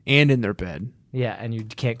pocket. And in their bed. Yeah, and you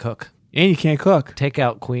can't cook. And you can't cook.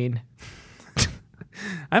 Takeout queen.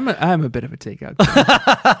 I'm a bit of a takeout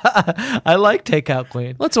queen. I like takeout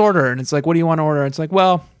queen. Let's order. And it's like, what do you want to order? It's like,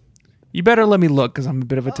 well, you better let me look because I'm a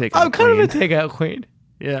bit of a takeout queen. I'm kind of a takeout queen.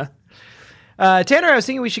 Yeah. Tanner, I was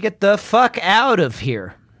thinking we should get the fuck out of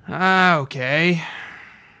here. Okay.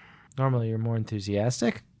 Normally you're more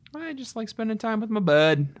enthusiastic. I just like spending time with my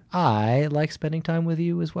bud. I like spending time with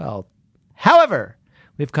you as well. However,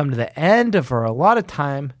 we've come to the end of our allotted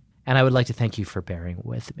time, and I would like to thank you for bearing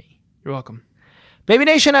with me. You're welcome. Baby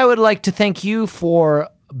Nation, I would like to thank you for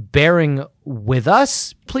bearing with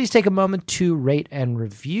us. Please take a moment to rate and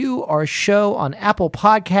review our show on Apple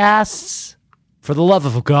Podcasts. For the love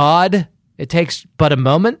of God, it takes but a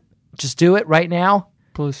moment. Just do it right now.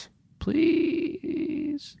 Please.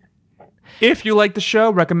 If you like the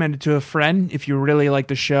show, recommend it to a friend. If you really like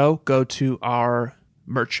the show, go to our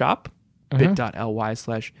merch shop,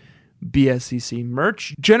 bit.ly/BSCC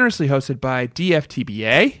merch, generously hosted by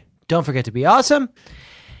DFTBA. Don't forget to be awesome.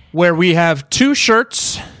 Where we have 2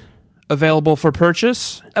 shirts available for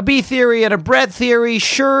purchase. A B Theory and a Bread Theory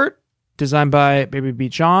shirt. Designed by Baby B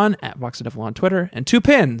John at Voxadevil on Twitter. And 2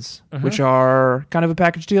 pins, which are kind of a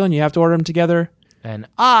package deal, and you have to order them together. And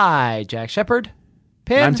I, Jack Shepard,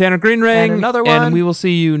 pin. I'm Tanner Greenring. And another one. And we will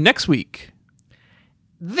see you next week.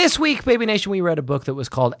 This week, Baby Nation, we read a book that was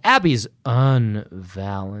called Abby's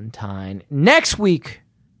Un-Valentine. Next week,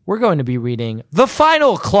 we're going to be reading the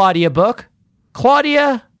final Claudia book,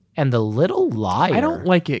 Claudia and the Little Liar. I don't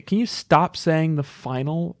like it. Can you stop saying the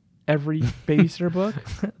final every babysitter book?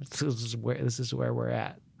 This is where we're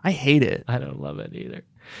at. I hate it. I don't love it either.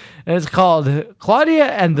 And it's called Claudia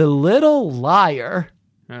and the Little Liar.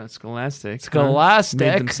 Scholastic.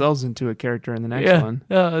 Made themselves into a character in the next one.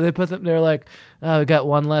 They put them. They're like, oh, we got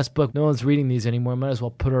one last book. No one's reading these anymore. Might as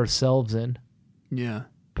well put ourselves in. Yeah.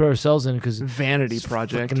 Put ourselves in because vanity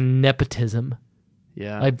project. Fucking nepotism.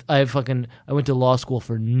 Yeah. I went to law school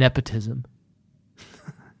for nepotism.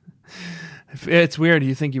 It's weird.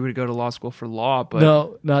 You think you would go to law school for law, but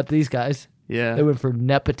no, not these guys. Yeah. They went for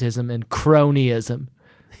nepotism and cronyism.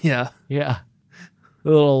 Yeah. Yeah.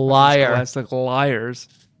 Little liar. Scholastic liars.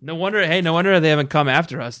 No wonder they haven't come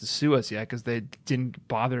after us to sue us yet because they didn't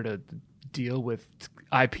bother to deal with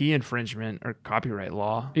IP infringement or copyright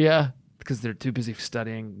law. Yeah. Because they're too busy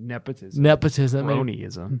studying nepotism.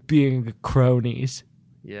 Cronyism. And being cronies.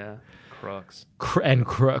 Yeah. Crooks. And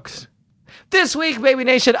crooks. This week, Baby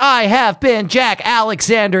Nation, I have been Jack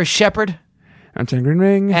Alexander Shepard. I'm Tanner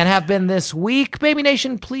Greenring. And have been this week. Baby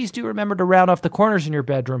Nation, please do remember to round off the corners in your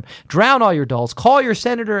bedroom. Drown all your dolls. Call your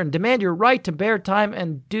senator and demand your right to bear time.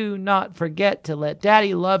 And do not forget to let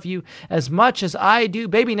Daddy love you as much as I do.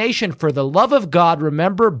 Baby Nation, for the love of God,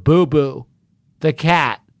 remember Boo Boo, the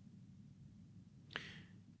cat.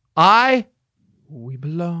 We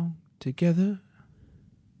belong together.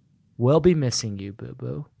 We'll be missing you, Boo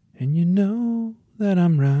Boo. And you know that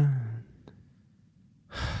I'm right.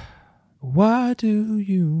 Why do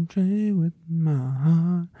you play with my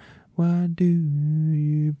heart? Why do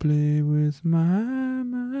you play with my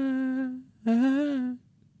mind?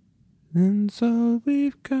 And so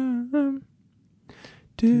we've come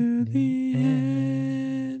to the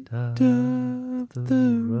end of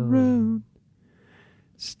the road.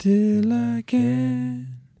 Still I can't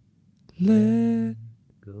let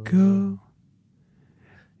go.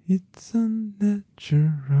 It's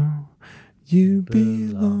unnatural. You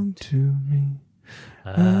belong to me.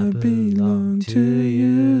 I belong to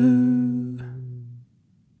you.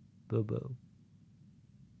 Boo Boo.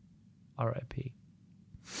 R.I.P.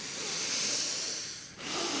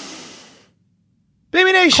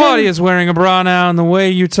 Baby Nation! Claudia's wearing a bra now, and the way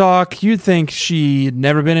you talk, you'd think she'd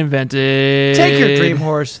never been invented. Take your dream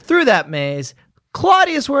horse through that maze.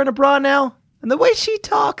 Claudia's wearing a bra now, and the way she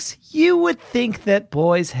talks, you would think that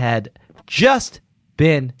boys had just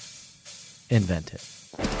been invented.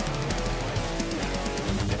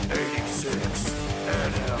 86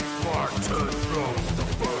 NF Martin wrote the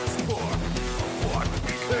first book of what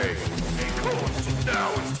became a cult.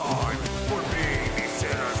 Now it's time for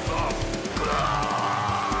Babysitters Club.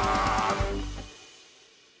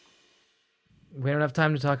 We don't have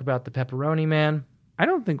time to talk about the pepperoni man. I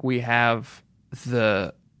don't think we have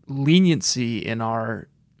the leniency in our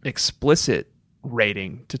explicit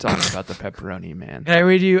rating to talk about the Pepperoni Man. Can I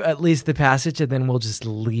read you at least the passage and then we'll just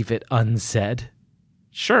leave it unsaid?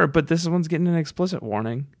 Sure, but this one's getting an explicit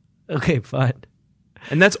warning. Okay, fine.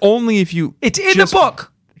 And that's only if you... It's in the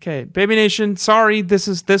book! Okay, Baby Nation, sorry,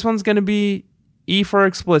 this one's going to be E for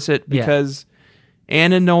explicit because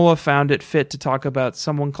Ann and Nola found it fit to talk about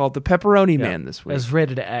someone called the Pepperoni Man this week. It's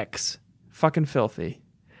rated X. Fucking filthy.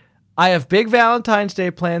 I have big Valentine's Day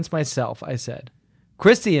plans myself, I said.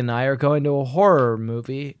 Christy and I are going to a horror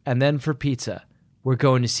movie, and then for pizza, we're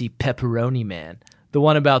going to see Pepperoni Man, the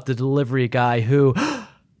one about the delivery guy who,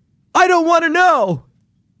 I don't want to know,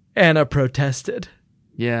 Anna protested.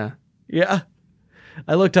 Yeah. Yeah.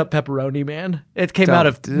 I looked up Pepperoni Man. It came out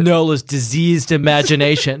of Nola's diseased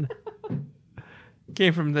imagination.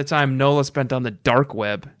 Came from the time Nola spent on the dark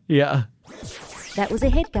web. Yeah. That was a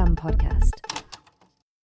HeadGum podcast.